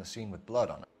on the scene with blood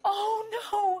on it. Oh,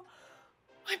 no!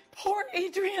 My poor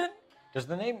Adrian! Does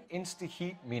the name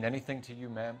Insta-Heat mean anything to you,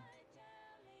 ma'am?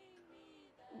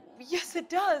 Yes, it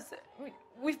does.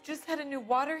 We've just had a new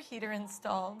water heater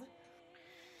installed.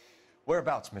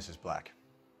 Whereabouts, Mrs. Black?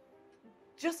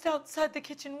 Just outside the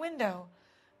kitchen window,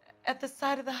 at the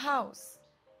side of the house.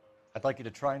 I'd like you to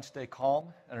try and stay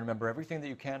calm and remember everything that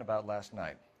you can about last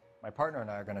night. My partner and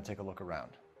I are going to take a look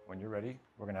around. When you're ready,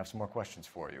 we're going to have some more questions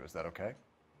for you. Is that okay?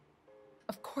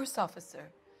 Of course, officer.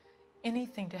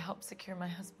 Anything to help secure my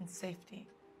husband's safety.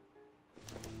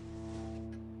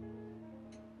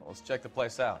 Well, let's check the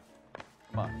place out.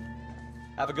 Come on.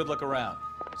 Have a good look around.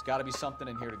 There's got to be something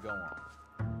in here to go on.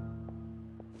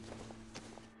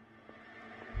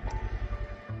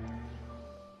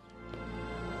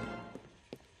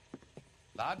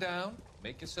 Lie down,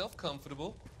 make yourself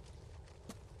comfortable.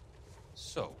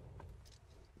 So,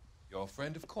 you're a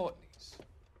friend of Courtney's?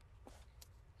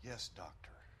 Yes,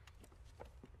 Doctor.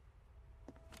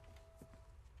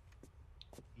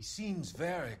 He seems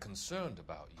very concerned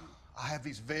about you. I have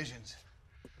these visions.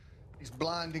 These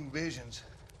blinding visions.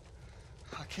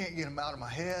 I can't get them out of my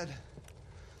head.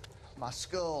 My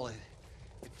skull, it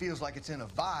feels like it's in a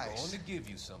vice. I want to give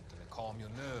you something to calm your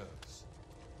nerves.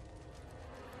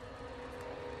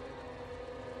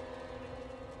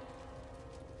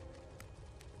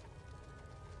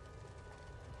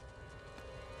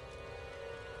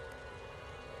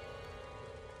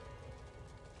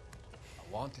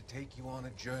 I want to take you on a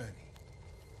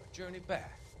journey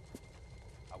back.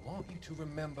 I want you to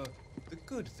remember the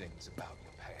good things about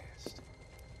your past,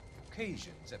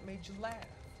 occasions that made you laugh,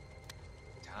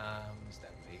 times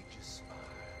that made you smile.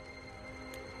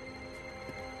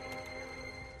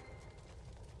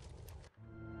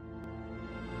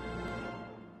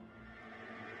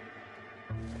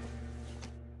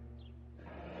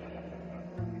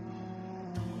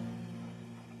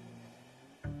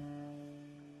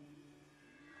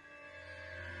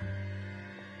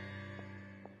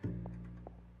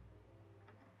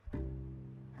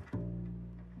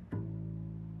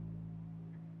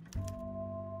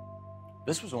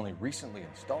 This was only recently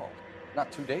installed,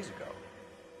 not 2 days ago.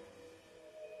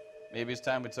 Maybe it's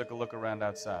time we took a look around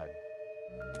outside.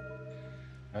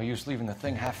 No use leaving the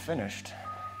thing half finished.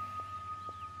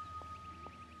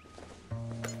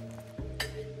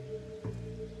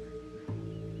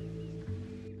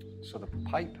 So the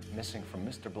pipe missing from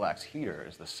Mr. Black's heater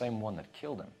is the same one that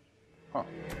killed him. Huh.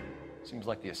 Seems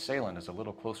like the assailant is a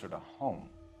little closer to home.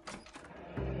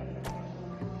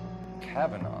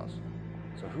 Kavanaugh's.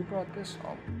 So who brought this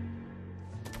home?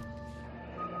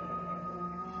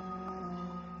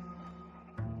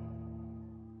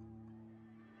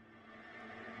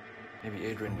 Maybe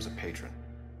Adrian was a patron.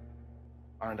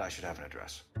 R&I should have an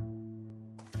address.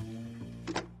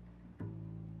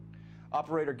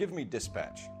 Operator, give me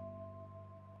dispatch.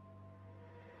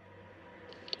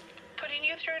 Putting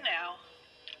you through now.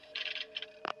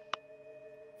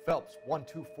 Phelps,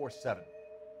 1247.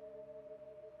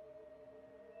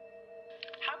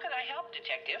 How could I help,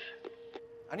 Detective?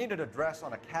 I need an address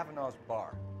on a Kavanaugh's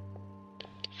bar.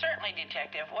 Certainly,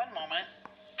 Detective. One moment.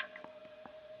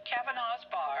 Kavanaugh's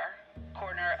Bar,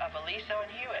 corner of Aliso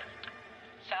and Hewitt,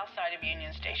 south side of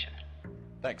Union Station.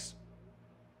 Thanks.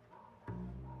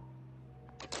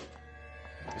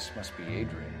 This must be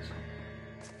Adrian's.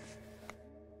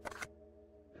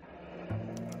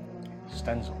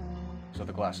 Stenzel. So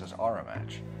the glasses are a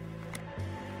match.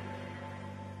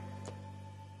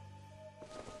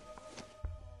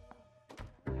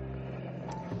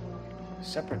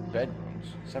 Separate bedrooms,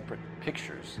 separate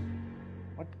pictures.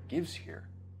 What gives here?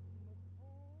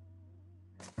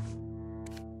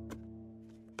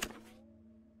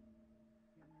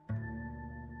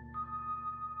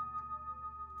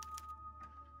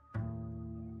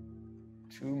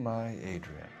 To my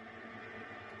Adrian.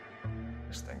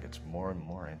 This thing gets more and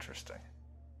more interesting.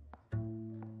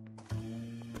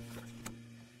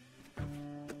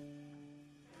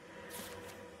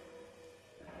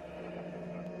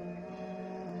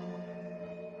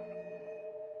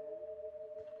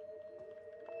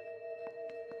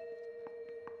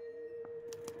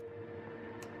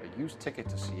 A used ticket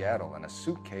to Seattle and a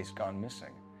suitcase gone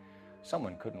missing.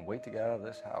 Someone couldn't wait to get out of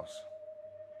this house.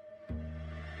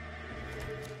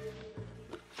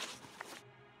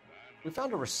 We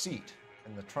found a receipt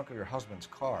in the trunk of your husband's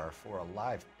car for a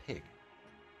live pig.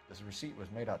 This receipt was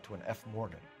made out to an F.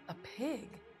 Morgan. A pig?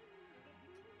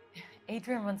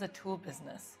 Adrian runs a tool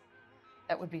business.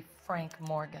 That would be Frank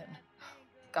Morgan.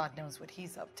 God knows what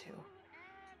he's up to.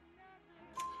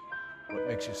 What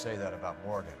makes you say that about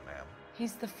Morgan, ma'am?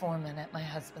 He's the foreman at my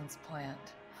husband's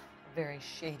plant. A very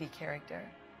shady character.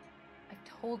 I've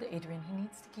told Adrian he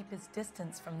needs to keep his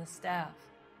distance from the staff.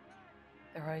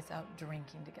 They're always out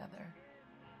drinking together.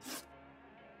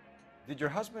 Did your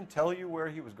husband tell you where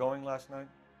he was going last night?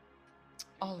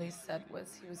 All he said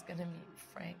was he was gonna meet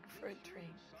Frank for a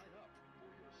drink.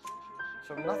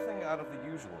 So nothing out of the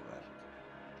usual then?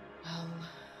 Well,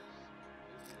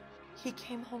 he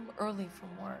came home early from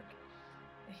work.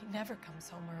 He never comes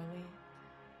home early.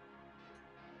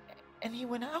 And he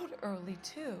went out early,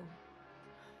 too.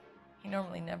 He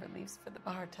normally never leaves for the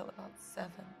bar till about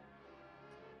 7.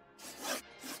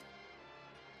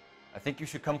 I think you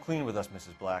should come clean with us,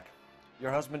 Mrs. Black.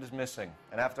 Your husband is missing,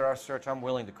 and after our search, I'm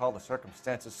willing to call the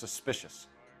circumstances suspicious.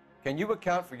 Can you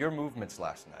account for your movements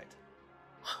last night?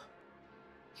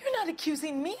 You're not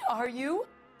accusing me, are you?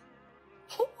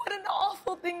 What an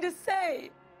awful thing to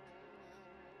say.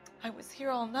 I was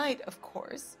here all night, of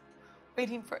course,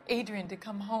 waiting for Adrian to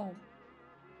come home.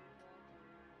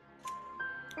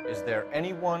 Is there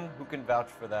anyone who can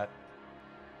vouch for that?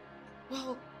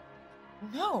 Well,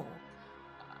 no.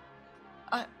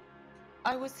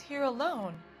 I was here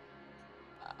alone.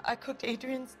 I cooked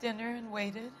Adrian's dinner and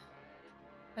waited,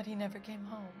 but he never came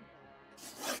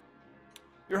home.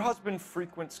 Your husband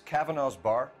frequents Kavanaugh's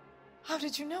bar? How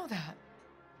did you know that?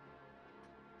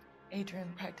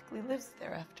 Adrian practically lives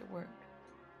there after work.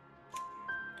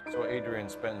 So Adrian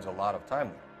spends a lot of time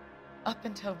there? Up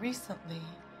until recently,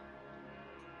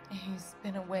 he's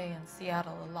been away in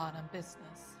Seattle a lot on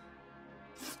business.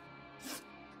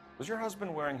 Was your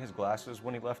husband wearing his glasses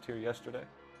when he left here yesterday?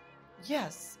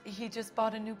 Yes, he just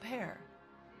bought a new pair.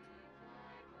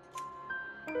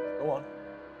 Go on.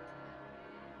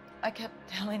 I kept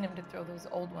telling him to throw those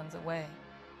old ones away.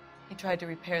 He tried to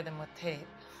repair them with tape.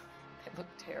 They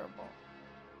looked terrible.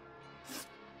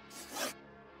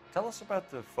 Tell us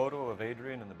about the photo of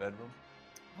Adrian in the bedroom.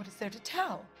 What is there to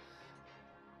tell?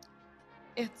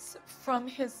 It's from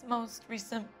his most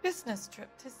recent business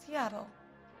trip to Seattle.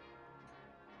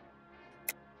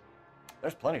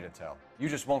 There's plenty to tell. You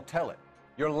just won't tell it.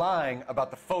 You're lying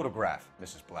about the photograph,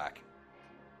 Mrs. Black.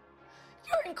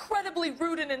 You're incredibly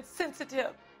rude and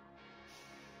insensitive.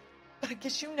 But I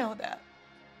guess you know that.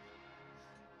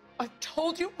 I've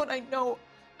told you what I know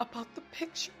about the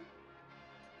picture.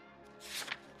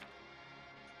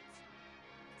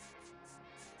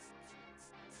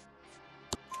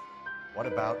 What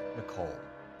about Nicole,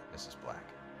 Mrs. Black?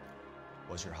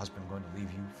 Was your husband going to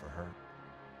leave you for her?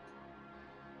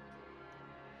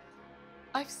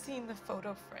 I've seen the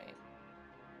photo frame.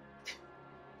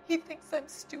 He thinks I'm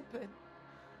stupid.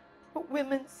 But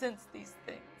women sense these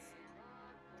things.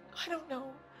 I don't know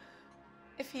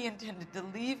if he intended to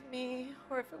leave me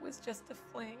or if it was just a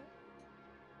fling.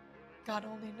 God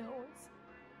only knows.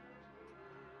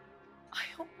 I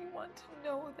only want to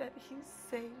know that he's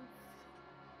safe.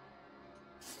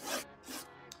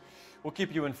 We'll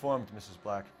keep you informed, Mrs.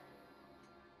 Black.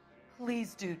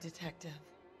 Please do, Detective.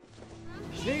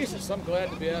 Jesus, I'm glad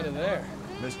to be out of there.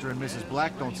 Mr. and Mrs.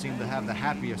 Black don't seem to have the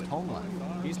happiest home life.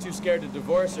 He's too scared to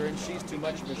divorce her, and she's too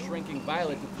much of a shrinking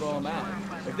violet to throw him out.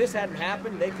 If this hadn't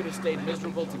happened, they could have stayed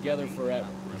miserable together forever.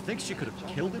 You think she could have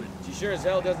killed him? She sure as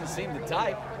hell doesn't seem the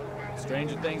type.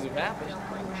 Stranger things have happened.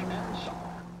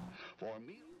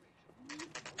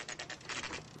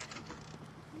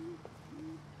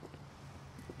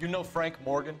 You know Frank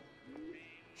Morgan?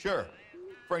 Sure.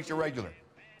 Frank's a regular.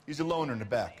 He's a loner in the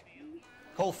back.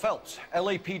 Coulou Felpsu,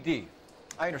 LAPD.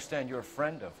 I understand you're a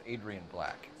friend of Adrian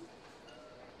Black.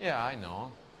 Yeah, I know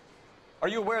him. Are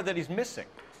you aware that he's missing?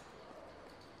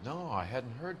 No, I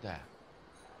hadn't heard that.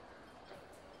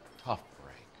 Tough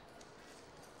break.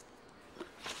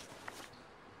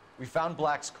 We found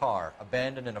Black's car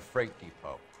abandoned in a freight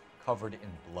depot, covered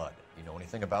in blood. You know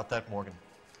anything about that, Morgan?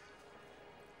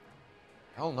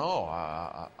 Hell no.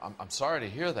 I'm sorry to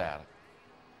hear that.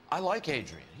 I like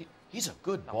Adrian. He's a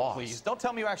good boss. Please, don't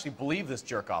tell me you actually believe this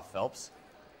jerk-off, Phelps.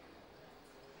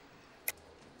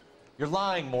 You're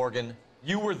lying, Morgan.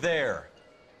 You were there.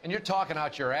 And you're talking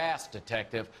out your ass,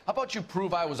 Detective. How about you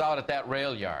prove I was out at that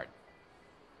rail yard?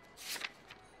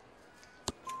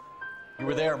 You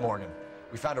were there, Morgan.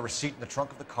 We found a receipt in the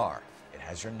trunk of the car. It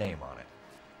has your name on it.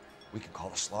 We can call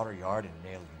the slaughter yard and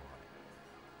nail you on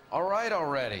it. All right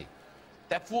already.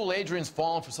 That fool Adrian's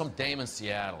fallen for some dame in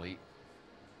Seattle. He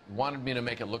wanted me to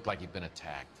make it look like he'd been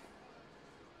attacked.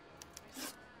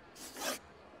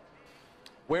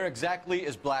 Where exactly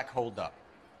is Black holed up?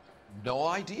 No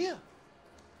idea.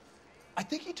 I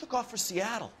think he took off for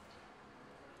Seattle.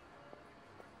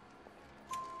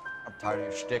 I'm tired of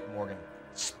your shtick, Morgan.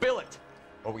 Spill it,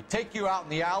 or we take you out in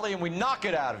the alley and we knock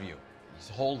it out of you. He's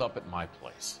holed up at my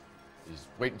place. He's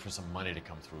waiting for some money to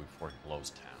come through before he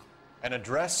blows town. An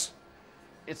address?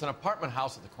 It's an apartment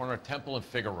house at the corner of Temple and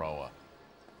Figueroa.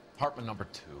 Apartment number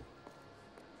 2.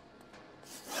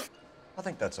 I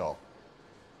think that's all.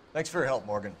 Thanks for your help,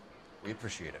 Morgan. We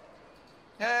appreciate it.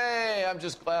 Hey, I'm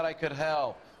just glad I could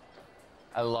help.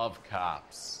 I love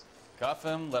cops. Cuff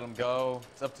him, let him go.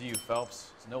 It's up to you,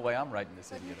 Phelps. There's no way I'm writing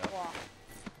this idiot up.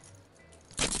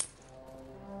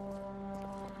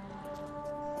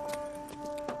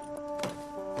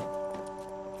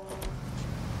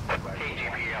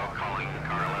 KGPL calling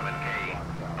car 11K.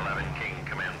 11K,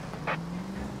 come in.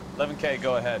 11K,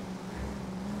 go ahead.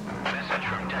 Message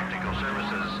from Technical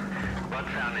Services. Blood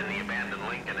found in the abandoned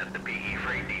Lincoln at the PE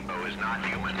Freight Depot is not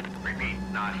human. Repeat,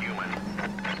 not human.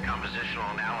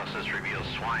 Compositional analysis reveals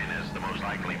swine as the most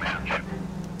likely match.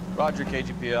 Roger,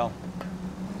 KGPL.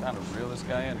 Time to reel this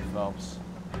guy in, Phelps.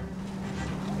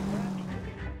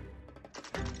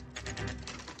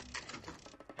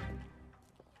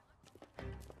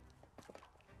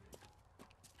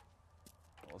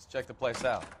 Well, let's check the place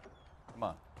out. Come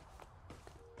on.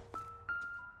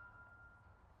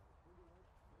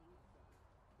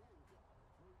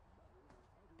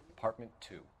 Apartment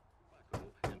 2.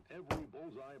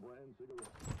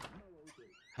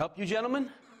 Help you,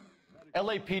 gentlemen?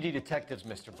 LAPD detectives,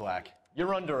 Mr. Black.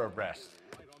 You're under arrest.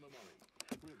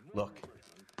 Look,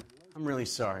 I'm really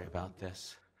sorry about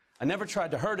this. I never tried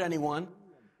to hurt anyone.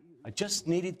 I just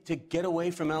needed to get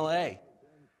away from L.A.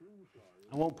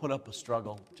 I won't put up a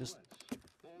struggle. Just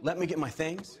let me get my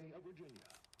things.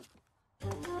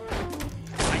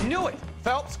 I knew it!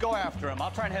 Phelps, go after him.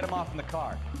 I'll try and head him off in the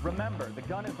car. Remember, the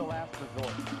gun is the last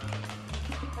resort.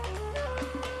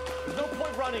 There's no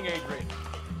point running, Adrian.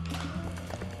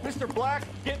 Mr. Black,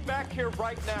 get back here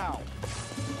right now.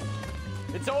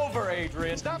 It's over,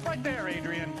 Adrian. Stop right there,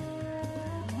 Adrian.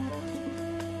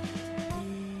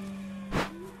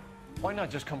 Why not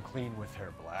just come clean with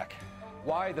her, Black?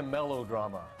 Why the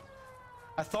melodrama?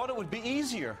 I thought it would be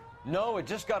easier. No, it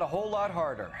just got a whole lot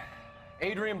harder.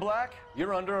 Adrian Black,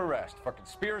 you're under arrest for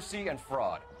conspiracy and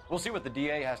fraud. We'll see what the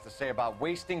DA has to say about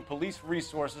wasting police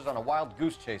resources on a wild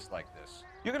goose chase like this.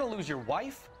 You're gonna lose your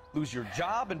wife, lose your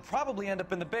job, and probably end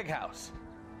up in the big house.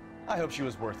 I hope she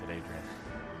was worth it, Adrian.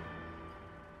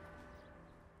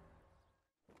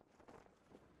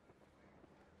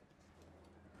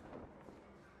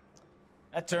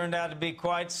 That turned out to be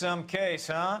quite some case,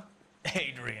 huh?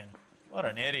 Adrian, what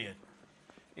an idiot.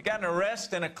 You got an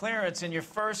arrest and a clearance in your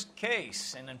first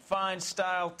case, and in fine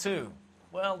style, too.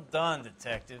 Well done,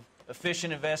 detective.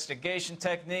 Efficient investigation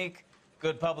technique,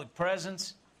 good public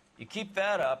presence. You keep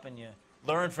that up and you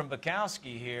learn from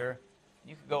Bukowski here,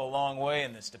 you could go a long way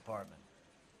in this department.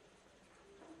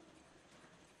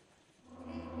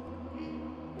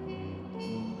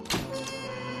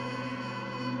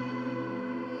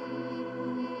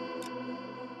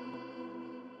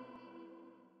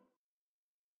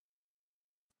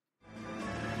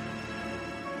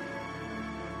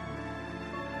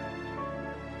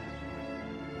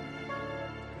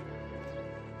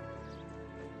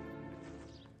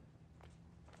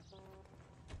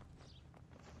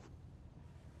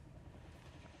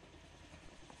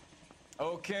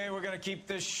 Okay, we're gonna keep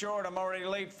this short. I'm already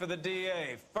late for the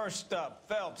DA. First up,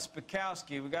 Phelps,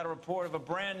 Bukowski. We got a report of a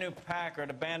brand new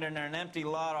Packard abandoned in an empty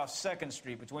lot off 2nd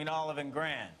Street between Olive and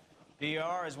Grand.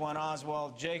 PR is one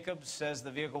Oswald Jacobs says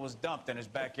the vehicle was dumped in his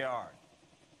backyard.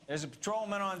 There's a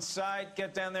patrolman on site.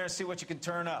 Get down there and see what you can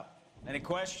turn up. Any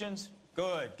questions?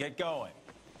 Good, get going.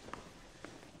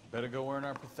 Better go earn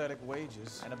our pathetic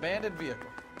wages. An abandoned vehicle.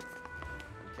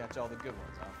 We catch all the good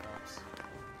ones, huh, Phelps?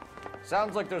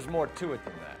 Sounds like there's more to it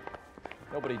than that.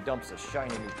 Nobody dumps a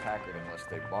shiny new Packard unless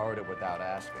they borrowed it without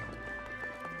asking.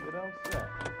 You don't say.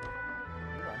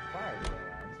 You're on fire today,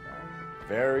 Einstein.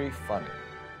 Very funny.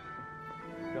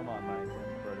 Come on, my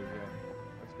protege.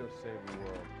 Let's go save the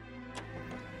world.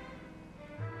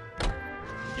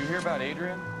 You hear about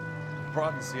Adrian? The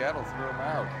broad in Seattle threw him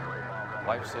out.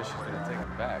 Wife says she's gonna take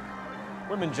him back.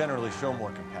 Women generally show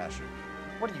more compassion.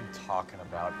 What are you talking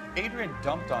about? Adrian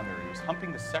dumped on her. He was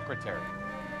humping the secretary.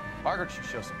 Margaret should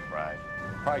show some pride.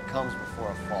 Pride comes before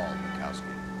a fall, Bukowski.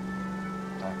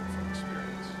 Talking from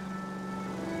experience.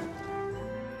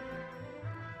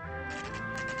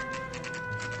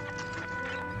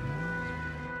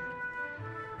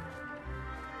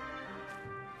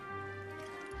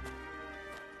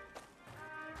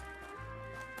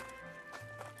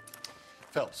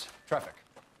 Phelps, traffic.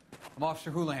 I'm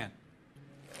Officer Houlihan.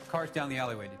 Car's down the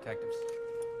alleyway, detectives.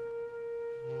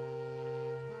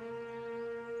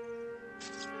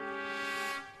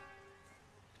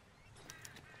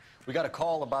 We got a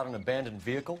call about an abandoned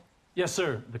vehicle. Yes,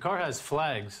 sir. The car has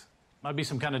flags. Might be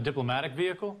some kind of diplomatic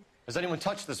vehicle. Has anyone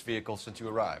touched this vehicle since you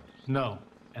arrived? No.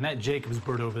 And that Jacobs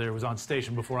bird over there was on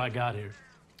station before I got here.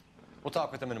 We'll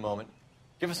talk with him in a moment.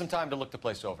 Give us some time to look the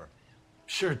place over.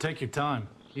 Sure, take your time.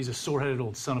 He's a sore-headed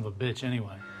old son of a bitch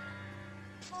anyway.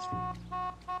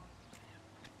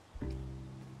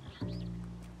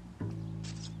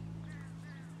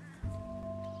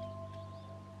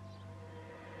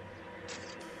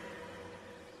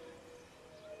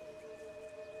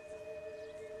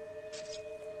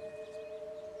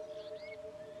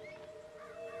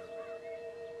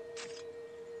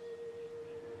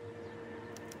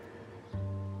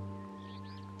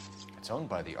 It's owned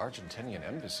by the Argentinian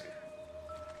embassy.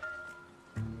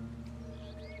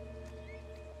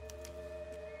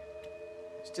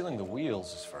 Stealing the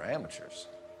wheels is for amateurs.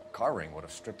 A car ring would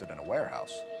have stripped it in a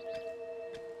warehouse.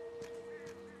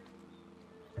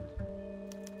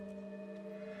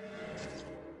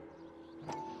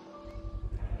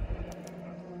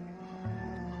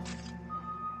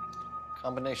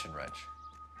 Combination wrench.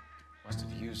 Must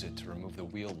have used it to remove the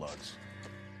wheel lugs.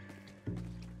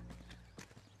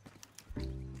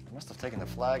 Must have taken the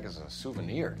flag as a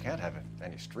souvenir. Can't have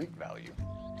any street value.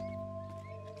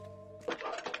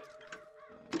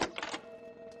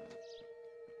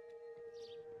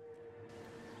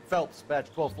 Phelps, badge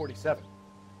 1247.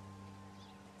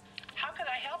 How could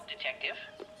I help, Detective?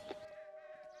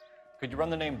 Could you run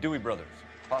the name Dewey Brothers?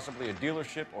 Possibly a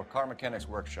dealership or car mechanics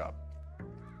workshop.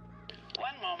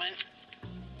 One moment.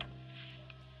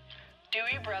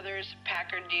 Dewey Brothers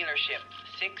Packard Dealership,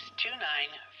 629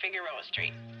 Figueroa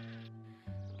Street.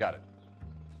 Got it.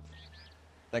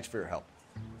 Thanks for your help.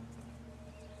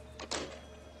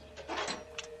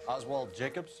 Oswald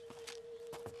Jacobs?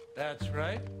 That's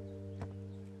right.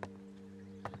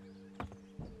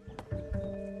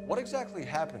 What exactly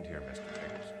happened here, Mr.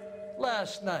 Jacobs?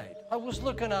 Last night, I was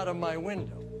looking out of my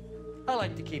window. I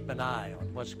like to keep an eye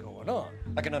on what's going on.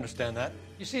 I can understand that.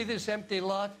 You see this empty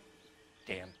lot?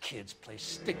 Damn kids play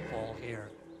stickball here.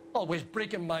 Always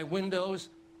breaking my windows.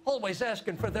 Always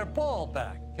asking for their ball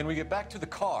back. Can we get back to the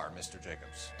car, Mr.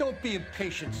 Jacobs? Don't be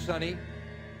impatient, Sonny.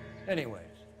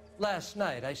 Anyways, last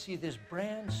night I see this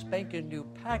brand spanking new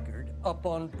Packard up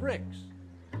on bricks.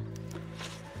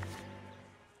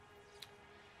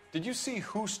 Did you see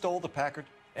who stole the Packard?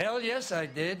 Hell yes, I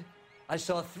did. I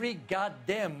saw 3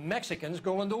 goddamn Mexicans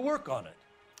going to work on it.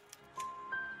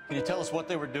 Can you tell us what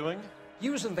they were doing?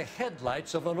 Using the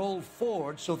headlights of an old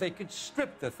Ford so they could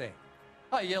strip the thing.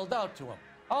 I yelled out to them,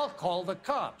 "I'll call the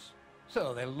cops."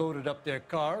 So they loaded up their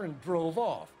car and drove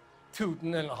off,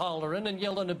 tooting and hollering and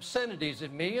yelling obscenities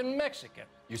at me in Mexican.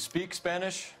 You speak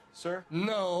Spanish, sir?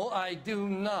 No, I do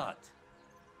not.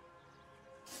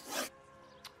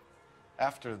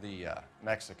 After the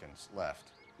Mexicans left,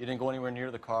 you didn't go anywhere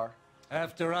near the car?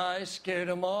 After I scared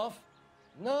them off?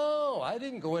 No, I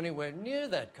didn't go anywhere near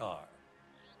that car.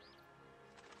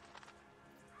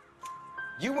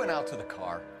 You went out to the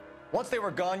car. Once they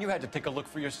were gone, you had to take a look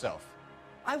for yourself.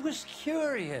 I was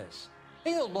curious.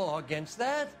 Ain't no law against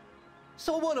that.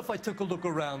 So what if I took a look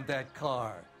around that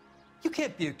car? You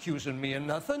can't be accusing me of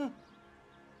nothing.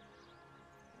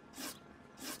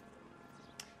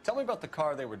 Tell me about the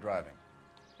car they were driving.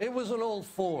 It was an old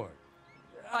Ford.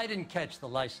 I didn't catch the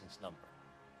license number.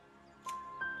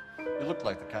 You look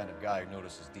like the kind of guy who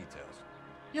notices details.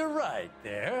 You're right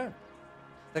there.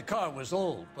 The car was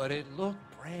old, but it looked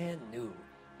brand new.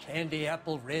 Candy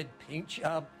apple red paint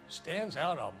job stands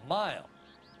out a mile.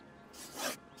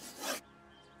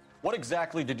 What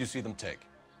exactly did you see them take?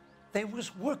 They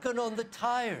was working on the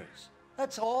tires.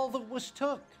 That's all that was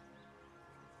took.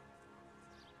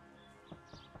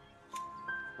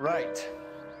 Right.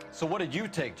 So what did you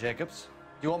take, Jacobs?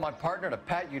 Do you want my partner to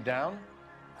pat you down?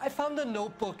 I found a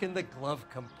notebook in the glove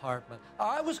compartment.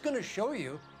 I was going to show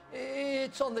you.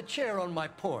 It's on the chair on my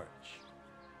porch.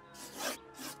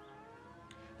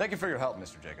 Thank you for your help,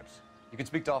 Mr. Jacobs. You can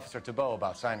speak to Officer Thibault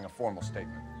about signing a formal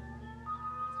statement.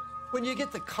 When you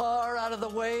get the car out of the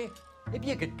way, maybe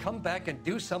you could come back and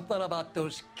do something about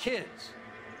those kids.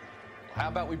 How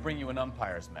about we bring you an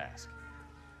umpire's mask?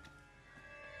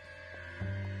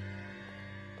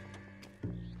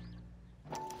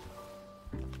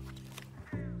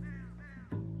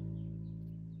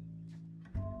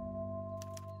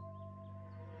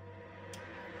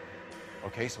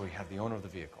 Okay, so we have the owner of the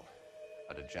vehicle,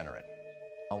 a degenerate.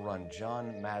 I'll run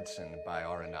John Madsen by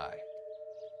R&I.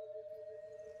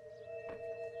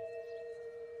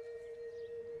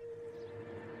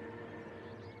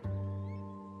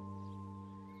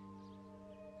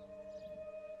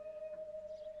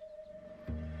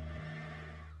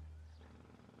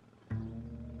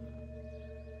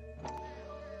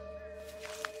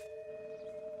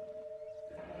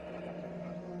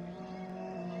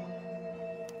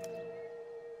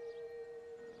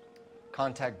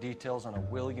 Contact details on a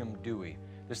William Dewey.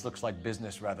 This looks like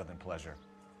business rather than pleasure.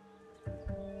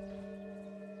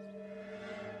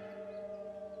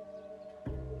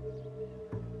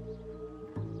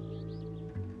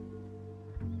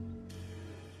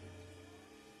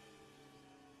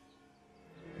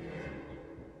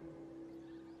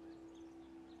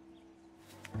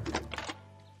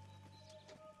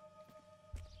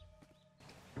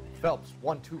 Phelps,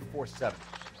 1247.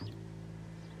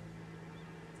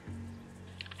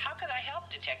 How could I help,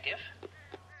 Detective?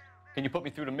 Can you put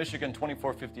me through to Michigan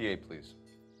 2458, please?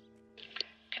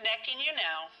 Connecting you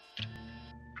now.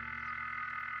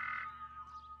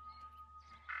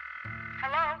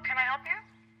 Hello, can I help you?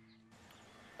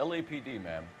 LAPD,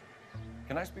 ma'am.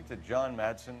 Can I speak to John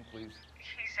Madsen, please?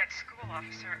 He's at school,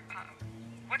 officer.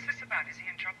 What's this about? Is he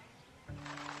in trouble?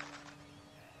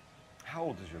 How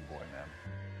old is your boy, ma'am?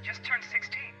 Just turned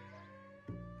 16.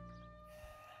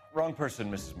 Wrong person,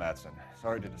 Mrs. Madsen.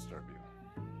 Sorry to disturb you.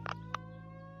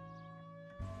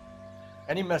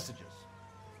 Any messages?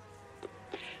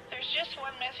 There's just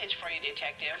one message for you,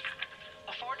 Detective.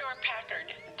 A four-door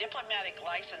Packard, diplomatic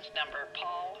license number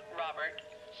Paul Robert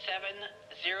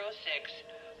 706,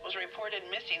 was reported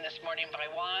missing this morning by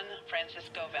Juan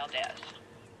Francisco Valdez.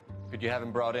 Could you have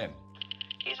him brought in?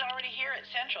 He's already here at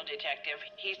Central, Detective.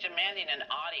 He's demanding an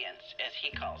audience, as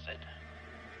he calls it.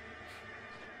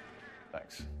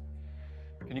 Thanks.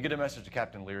 Can you get a message to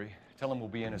Captain Leary? Tell him we'll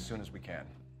be in as soon as we can.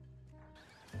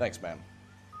 Thanks, ma'am.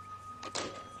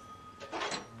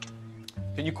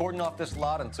 Can you cordon off this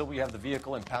lot until we have the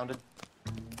vehicle impounded?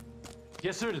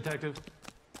 Yes, sir, Detective.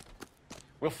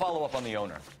 We'll follow up on the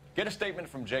owner. Get a statement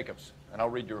from Jacobs, and I'll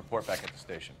read your report back at the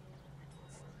station.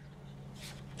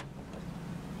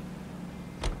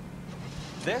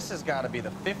 This has got to be the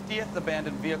 50th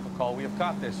abandoned vehicle call we have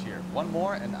caught this year. One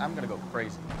more, and I'm going to go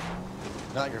crazy.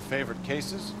 Not your favorite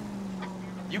cases?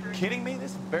 You kidding me?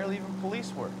 This is barely even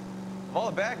police work. Of all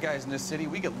the bad guys in this city,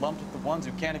 we get lumped with the ones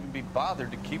who can't even be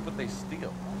bothered to keep what they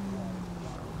steal.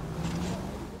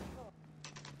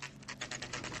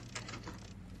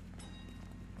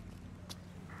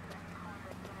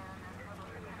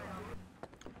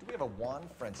 Do we have a Juan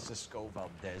Francisco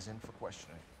Valdez in for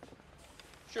questioning?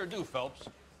 Sure do, Phelps.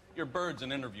 Your bird's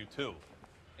an interview, too.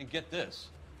 And get this,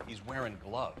 he's wearing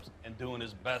gloves and doing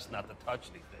his best not to touch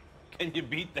anything. Can you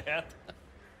beat that?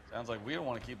 Sounds like we don't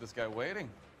want to keep this guy waiting.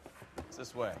 It's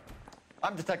this way.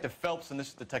 I'm Detective Phelps, and this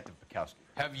is Detective Bukowski.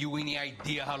 Have you any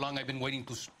idea how long I've been waiting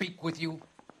to speak with you?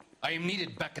 I am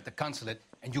needed back at the consulate,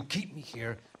 and you keep me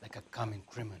here like a common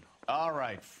criminal. All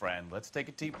right, friend. Let's take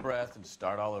a deep breath and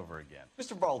start all over again.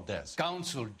 Mr. Valdez.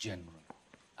 Consul General.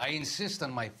 I insist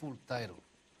on my full title.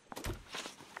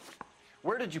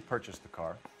 Where did you purchase the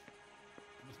car?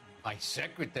 My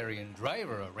secretary and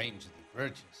driver arranged the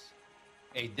purchase.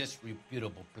 A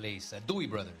disreputable place, Dewey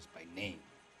Brothers by name.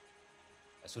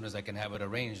 As soon as I can have it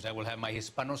arranged, I will have my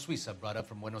Hispano Suiza brought up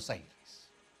from Buenos Aires.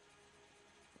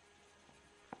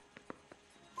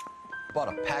 Bought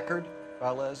a Packard,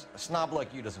 Valdez? A snob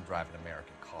like you doesn't drive an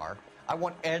American car. I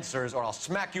want answers or I'll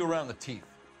smack you around the teeth.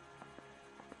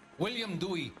 William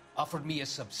Dewey offered me a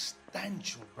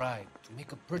substantial bribe to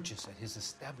make a purchase at his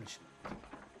establishment.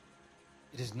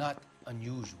 It is not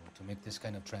unusual to make this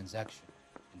kind of transaction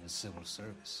in the civil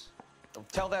service.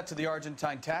 Tell that to the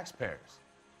Argentine taxpayers.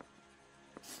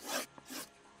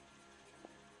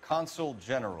 Consul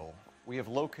General, we have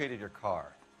located your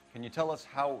car. Can you tell us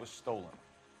how it was stolen?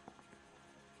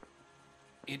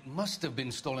 It must have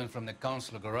been stolen from the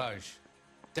consular garage.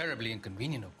 Terribly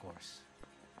inconvenient, of course.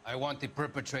 I want the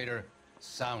perpetrator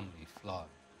soundly flogged.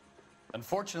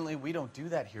 Unfortunately, we don't do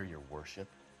that here, Your Worship.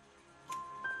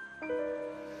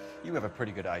 You have a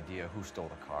pretty good idea who stole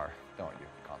the car, don't you,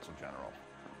 Consul General?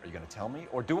 Are you going to tell me,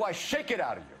 or do I shake it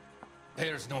out of you?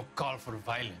 There's no call for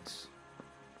violence.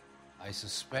 I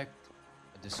suspect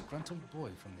a disgruntled boy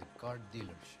from the car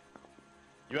dealership.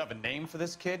 You have a name for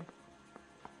this kid?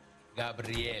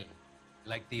 Gabriel,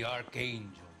 like the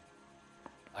archangel.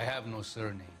 I have no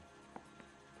surname.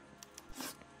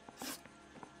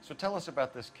 So tell us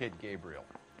about this kid, Gabriel.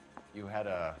 You had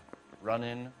a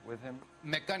run-in with him?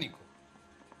 Mecánico.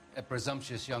 A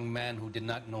presumptuous young man who did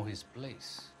not know his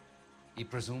place. He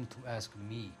presumed to ask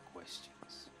me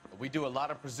questions. We do a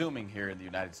lot of presuming here in the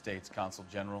United States, Consul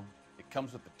General. It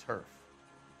comes with the turf.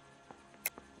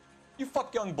 You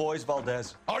fuck young boys,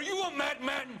 Valdez. Are you a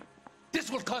madman?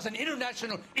 This will cause an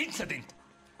international incident.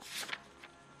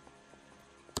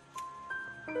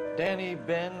 Danny,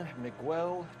 Ben,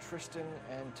 Miguel, Tristan,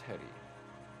 and Teddy.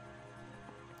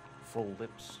 Full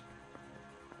lips.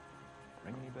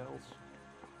 Ring any bells?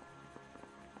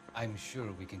 I'm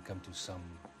sure we can come to some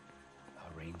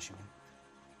arrangement.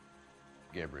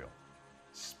 Gabriel,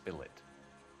 spill it.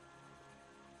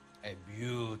 A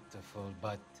beautiful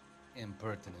but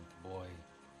impertinent boy.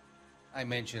 I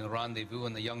mentioned rendezvous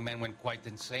and the young man went quite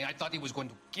insane. I thought he was going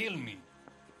to kill me.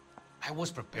 I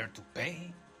was prepared to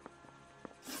pay.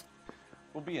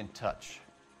 We'll be in touch,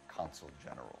 Consul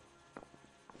General.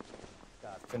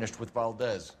 Finished with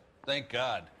Valdez. Thank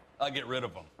God. I'll get rid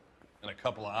of him in a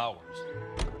couple of hours.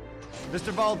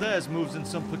 Mr. Valdez moves in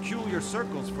some peculiar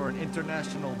circles for an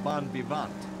international bon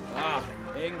vivant. Ah,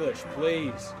 English,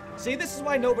 please. See, this is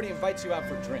why nobody invites you out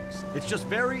for drinks. It's just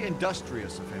very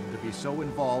industrious of him to be so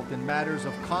involved in matters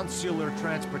of consular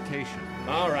transportation.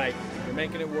 All right, you're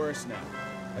making it worse now.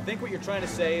 I think what you're trying to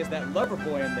say is that lover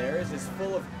boy in there is as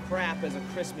full of crap as a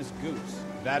Christmas goose.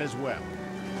 That as well.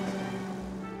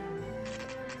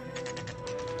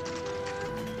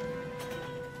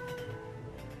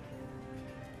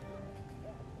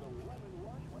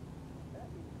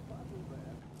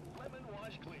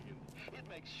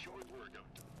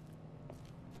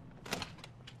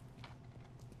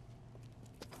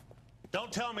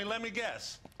 Don't tell me, let me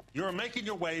guess. You were making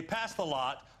your way past the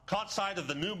lot, caught sight of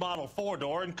the new model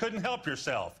four-door, and couldn't help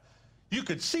yourself. You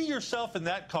could see yourself in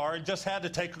that car and just had to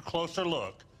take a closer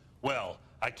look. Well,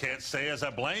 I can't say as I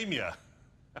blame you.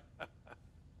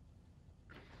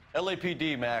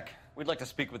 LAPD, Mac. We'd like to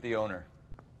speak with the owner.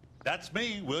 That's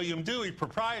me, William Dewey,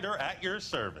 proprietor, at your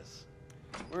service.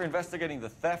 We're investigating the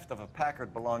theft of a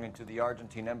Packard belonging to the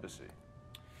Argentine embassy.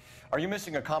 Are you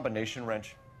missing a combination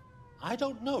wrench? I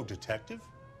don't know, Detective,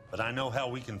 but I know how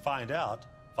we can find out.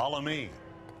 Follow me.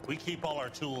 We keep all our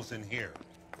tools in here.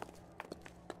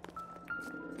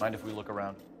 Mind if we look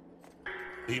around?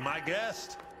 Be my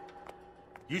guest.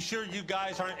 You sure you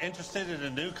guys aren't interested in a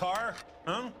new car?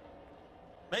 Huh?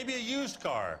 Maybe a used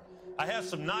car. I have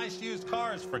some nice used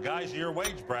cars for guys in your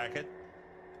wage bracket.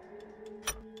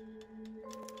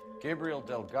 Gabriel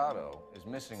Delgado is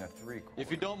missing a 3-quarter.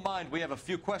 If you don't mind, we have a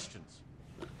few questions.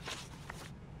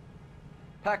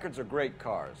 Packards are great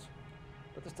cars,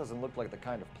 but this doesn't look like the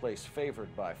kind of place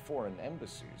favored by foreign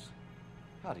embassies.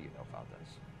 How do you know Valdez?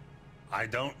 I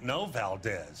don't know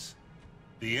Valdez.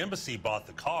 The embassy bought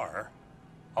the car.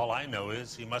 All I know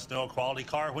is he must know a quality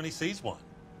car when he sees one.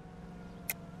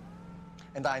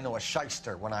 And I know a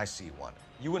shyster when I see one.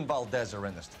 You and Valdez are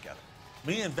in this together.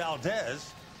 Me and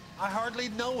Valdez? I hardly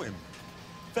know him.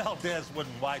 Valdez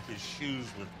wouldn't wipe his shoes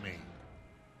with me.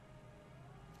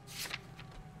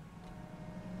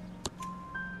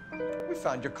 We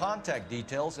found your contact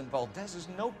details in Valdez's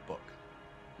notebook.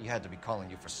 He had to be calling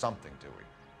you for something, Dewey.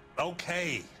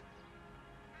 Okay.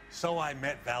 So I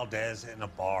met Valdez in a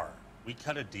bar. We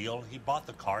cut a deal. He bought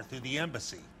the car through the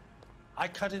embassy. I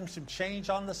cut him some change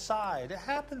on the side. It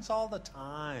happens all the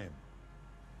time.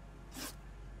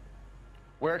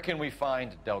 Where can we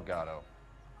find Delgado?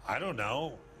 I don't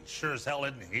know. He sure as hell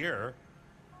isn't here.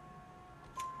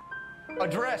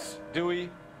 Address, Dewey,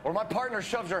 or my partner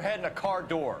shoves her head in a car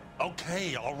door.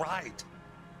 Okay, all right.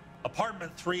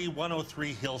 Apartment 3,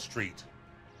 103 Hill Street.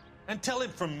 And tell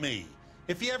him from me,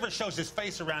 if he ever shows his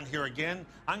face around here again,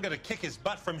 I'm gonna kick his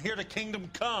butt from here to Kingdom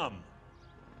Come.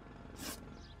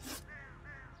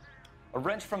 A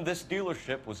wrench from this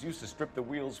dealership was used to strip the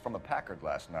wheels from a Packard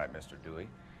last night, Mr. Dewey.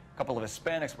 A couple of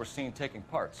Hispanics were seen taking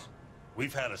parts.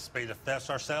 We've had a spate of thefts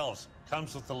ourselves.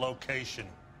 Comes with the location.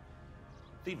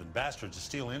 Thieving bastards will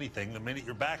steal anything the minute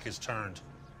your back is turned.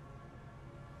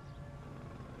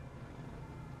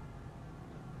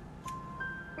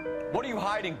 What are you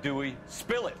hiding, Dewey?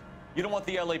 Spill it. You don't want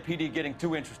the LAPD getting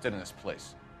too interested in this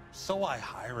place. So I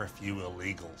hire a few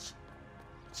illegals.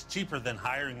 It's cheaper than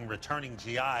hiring returning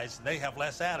GIs, and they have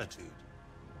less attitude.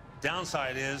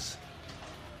 Downside is,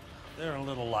 they're a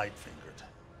little light-fingered.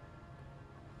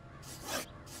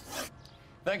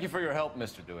 Thank you for your help,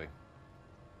 Mr. Dewey.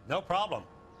 No problem.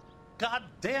 God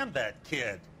damn that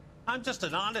kid. I'm just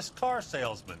an honest car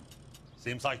salesman.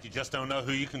 Seems like you just don't know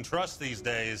who you can trust these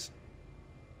days.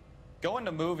 Going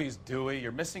to movies, Dewey.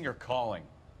 You're missing your calling.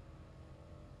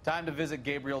 Time to visit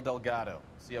Gabriel Delgado.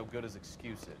 See how good his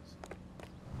excuse is.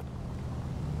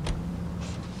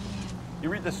 You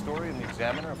read this story in the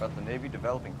Examiner about the Navy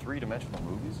developing 3-dimensional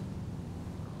movies?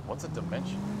 What's a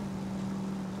dimension?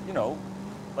 You know,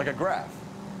 like a graph.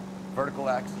 Vertical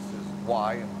axis is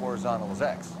Y and horizontal is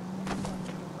X.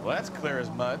 Well, that's clear as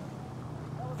mud.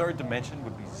 Third dimension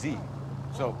would be Z.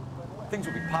 So things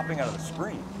would be popping out of the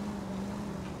screen.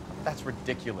 That's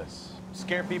ridiculous.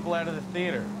 Scare people out of the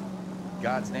theater.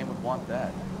 God's name would want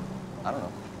that. I don't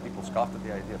know. People scoffed at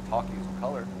the idea of talkie using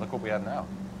color, and look what we have now.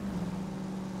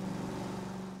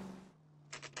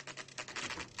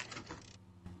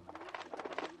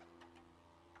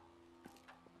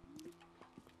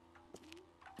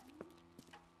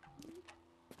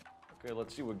 Okay,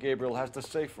 let's see what Gabriel has to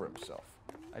say for himself.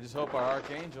 I just hope our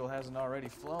archangel hasn't already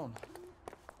flown.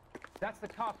 That's the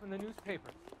cop in the newspaper.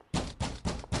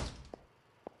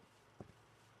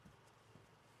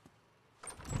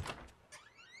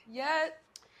 Yet.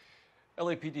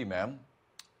 LAPD, ma'am.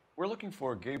 We're looking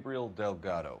for Gabriel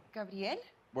Delgado. Gabriel?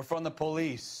 We're from the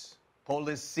police.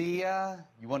 Policia,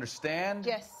 you understand?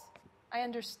 Yes, I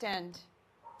understand.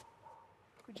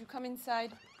 Could you come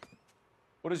inside?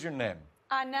 What is your name?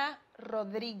 Ana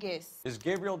Rodriguez. Is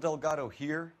Gabriel Delgado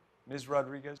here, Ms.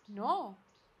 Rodriguez? No.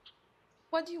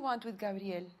 What do you want with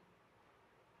Gabriel?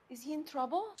 Is he in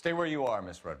trouble? Stay where you are,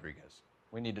 Ms. Rodriguez.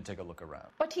 We need to take a look around.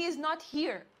 But he is not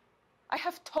here. I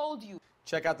have told you.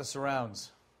 Check out the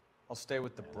surrounds. I'll stay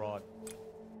with the broad.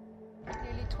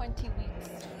 Nearly 20 weeks.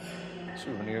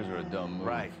 Souvenirs are a dumb move.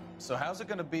 Right. So how's it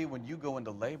going to be when you go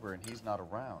into labor and he's not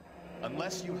around?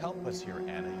 Unless you help us here,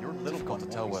 Anna, your little Difficult one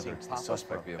to tell won't be whether seen it's the Papa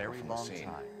suspect for a vehicle very from the long scene.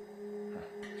 time.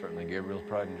 Certainly Gabriel's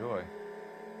pride and joy.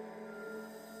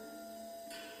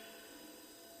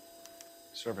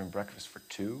 Serving breakfast for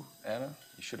two, Anna?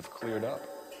 You should have cleared up.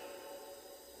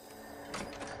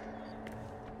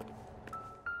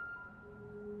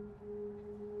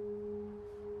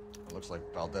 It looks like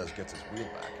Valdez gets his wheel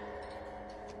back.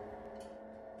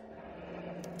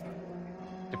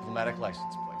 Diplomatic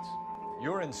license plates.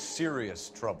 You're in serious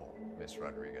trouble, Miss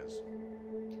Rodriguez.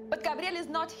 But Gabriel is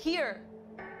not here.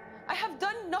 I have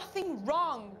done nothing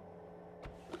wrong.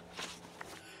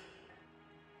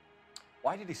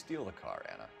 Why did he steal the car,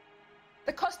 Anna?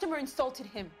 The customer insulted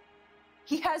him.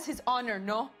 He has his honor,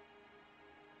 no?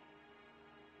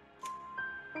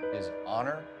 His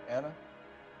honor, Anna?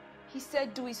 He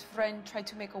said Dewey's friend tried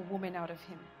to make a woman out of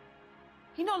him.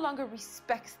 He no longer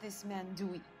respects this man,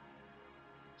 Dewey.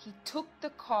 He took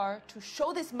the car to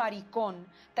show this maricon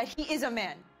that he is a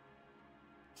man.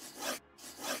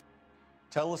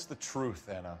 Tell us the truth,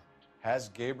 Anna. Has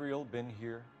Gabriel been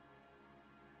here?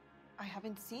 I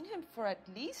haven't seen him for at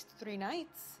least 3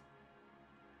 nights.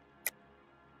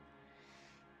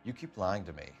 You keep lying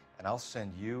to me, and I'll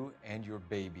send you and your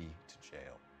baby to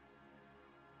jail.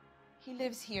 He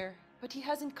lives here, but he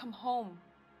hasn't come home.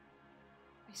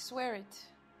 I swear it.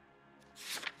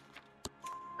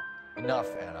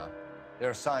 Enough, Anna. There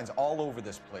are signs all over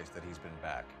this place that he's been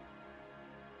back.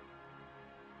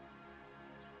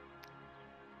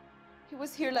 He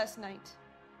was here last night.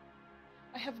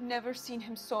 I have never seen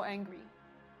him so angry.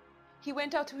 He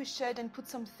went out to his shed and put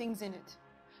some things in it.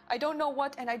 I don't know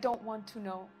what, and I don't want to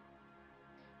know.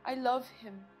 I love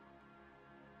him.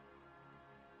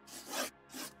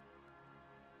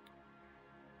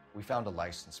 We found a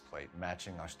license plate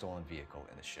matching our stolen vehicle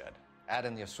in the shed. Add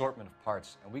in the assortment of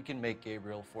parts, and we can make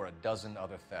Gabriel for a dozen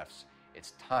other thefts.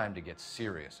 It's time to get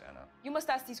serious, Anna. You must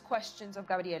ask these questions of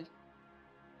Gabriel.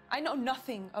 I know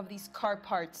nothing of these car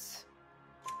parts.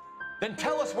 Then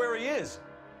tell us where he is.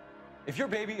 If your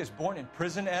baby is born in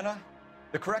prison, Anna,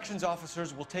 the corrections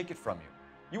officers will take it from you.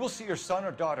 You will see your son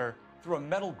or daughter through a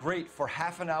metal grate for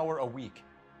half an hour a week.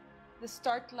 The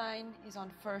start line is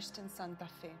on 1st and Santa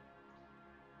Fe.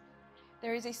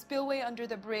 There is a spillway under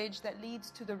the bridge that leads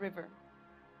to the river.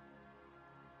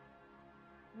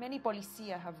 Many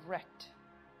policia have wrecked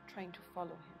trying to follow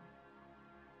him.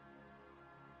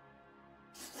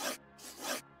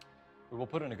 We will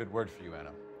put in a good word for you,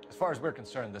 Anna. As far as we're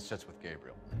concerned, this sits with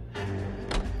Gabriel.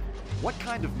 What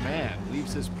kind of man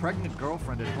leaves his pregnant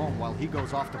girlfriend at home while he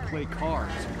goes off to play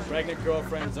cards? Pregnant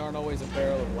girlfriends aren't always a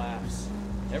barrel of laughs.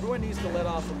 Everyone needs to let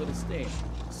off a little steam.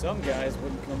 Some guys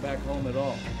wouldn't come back home at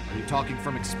all. Are you talking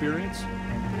from experience?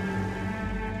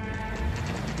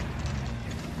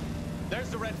 There's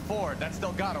the red Ford. That's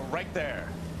Delgado right there.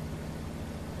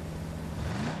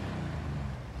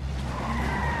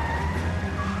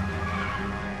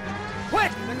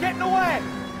 Quick! They're getting away!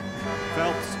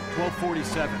 Phelps,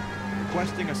 1247.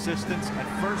 Requesting assistance at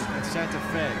 1st and Santa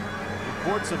Fe.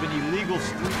 Reports of an illegal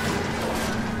street.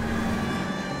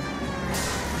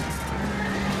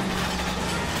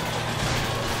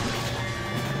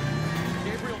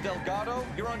 Gabriel Delgado,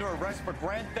 you're under arrest for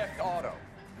grand theft auto.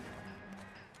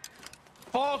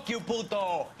 Fuck you,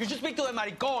 puto! You should speak to the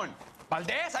maricon.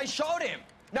 Valdez, I showed him.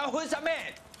 Now who's a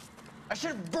man? I should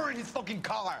have burned his fucking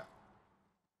car.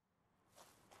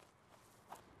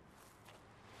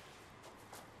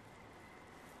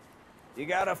 You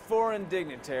got a foreign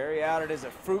dignitary outed as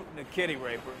a fruit and a kitty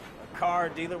raper, a car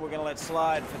dealer we're gonna let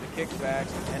slide for the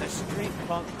kickbacks, and a street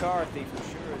punk car thief who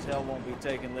sure as hell won't be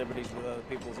taking liberties with other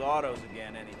people's autos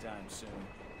again anytime soon.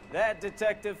 That,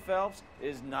 Detective Phelps,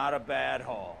 is not a bad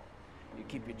haul. You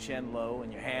keep your chin low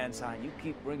and your hands high, and you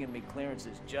keep bringing me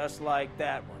clearances just like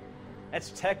that one. That's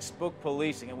textbook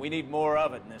policing, and we need more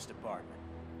of it in this department.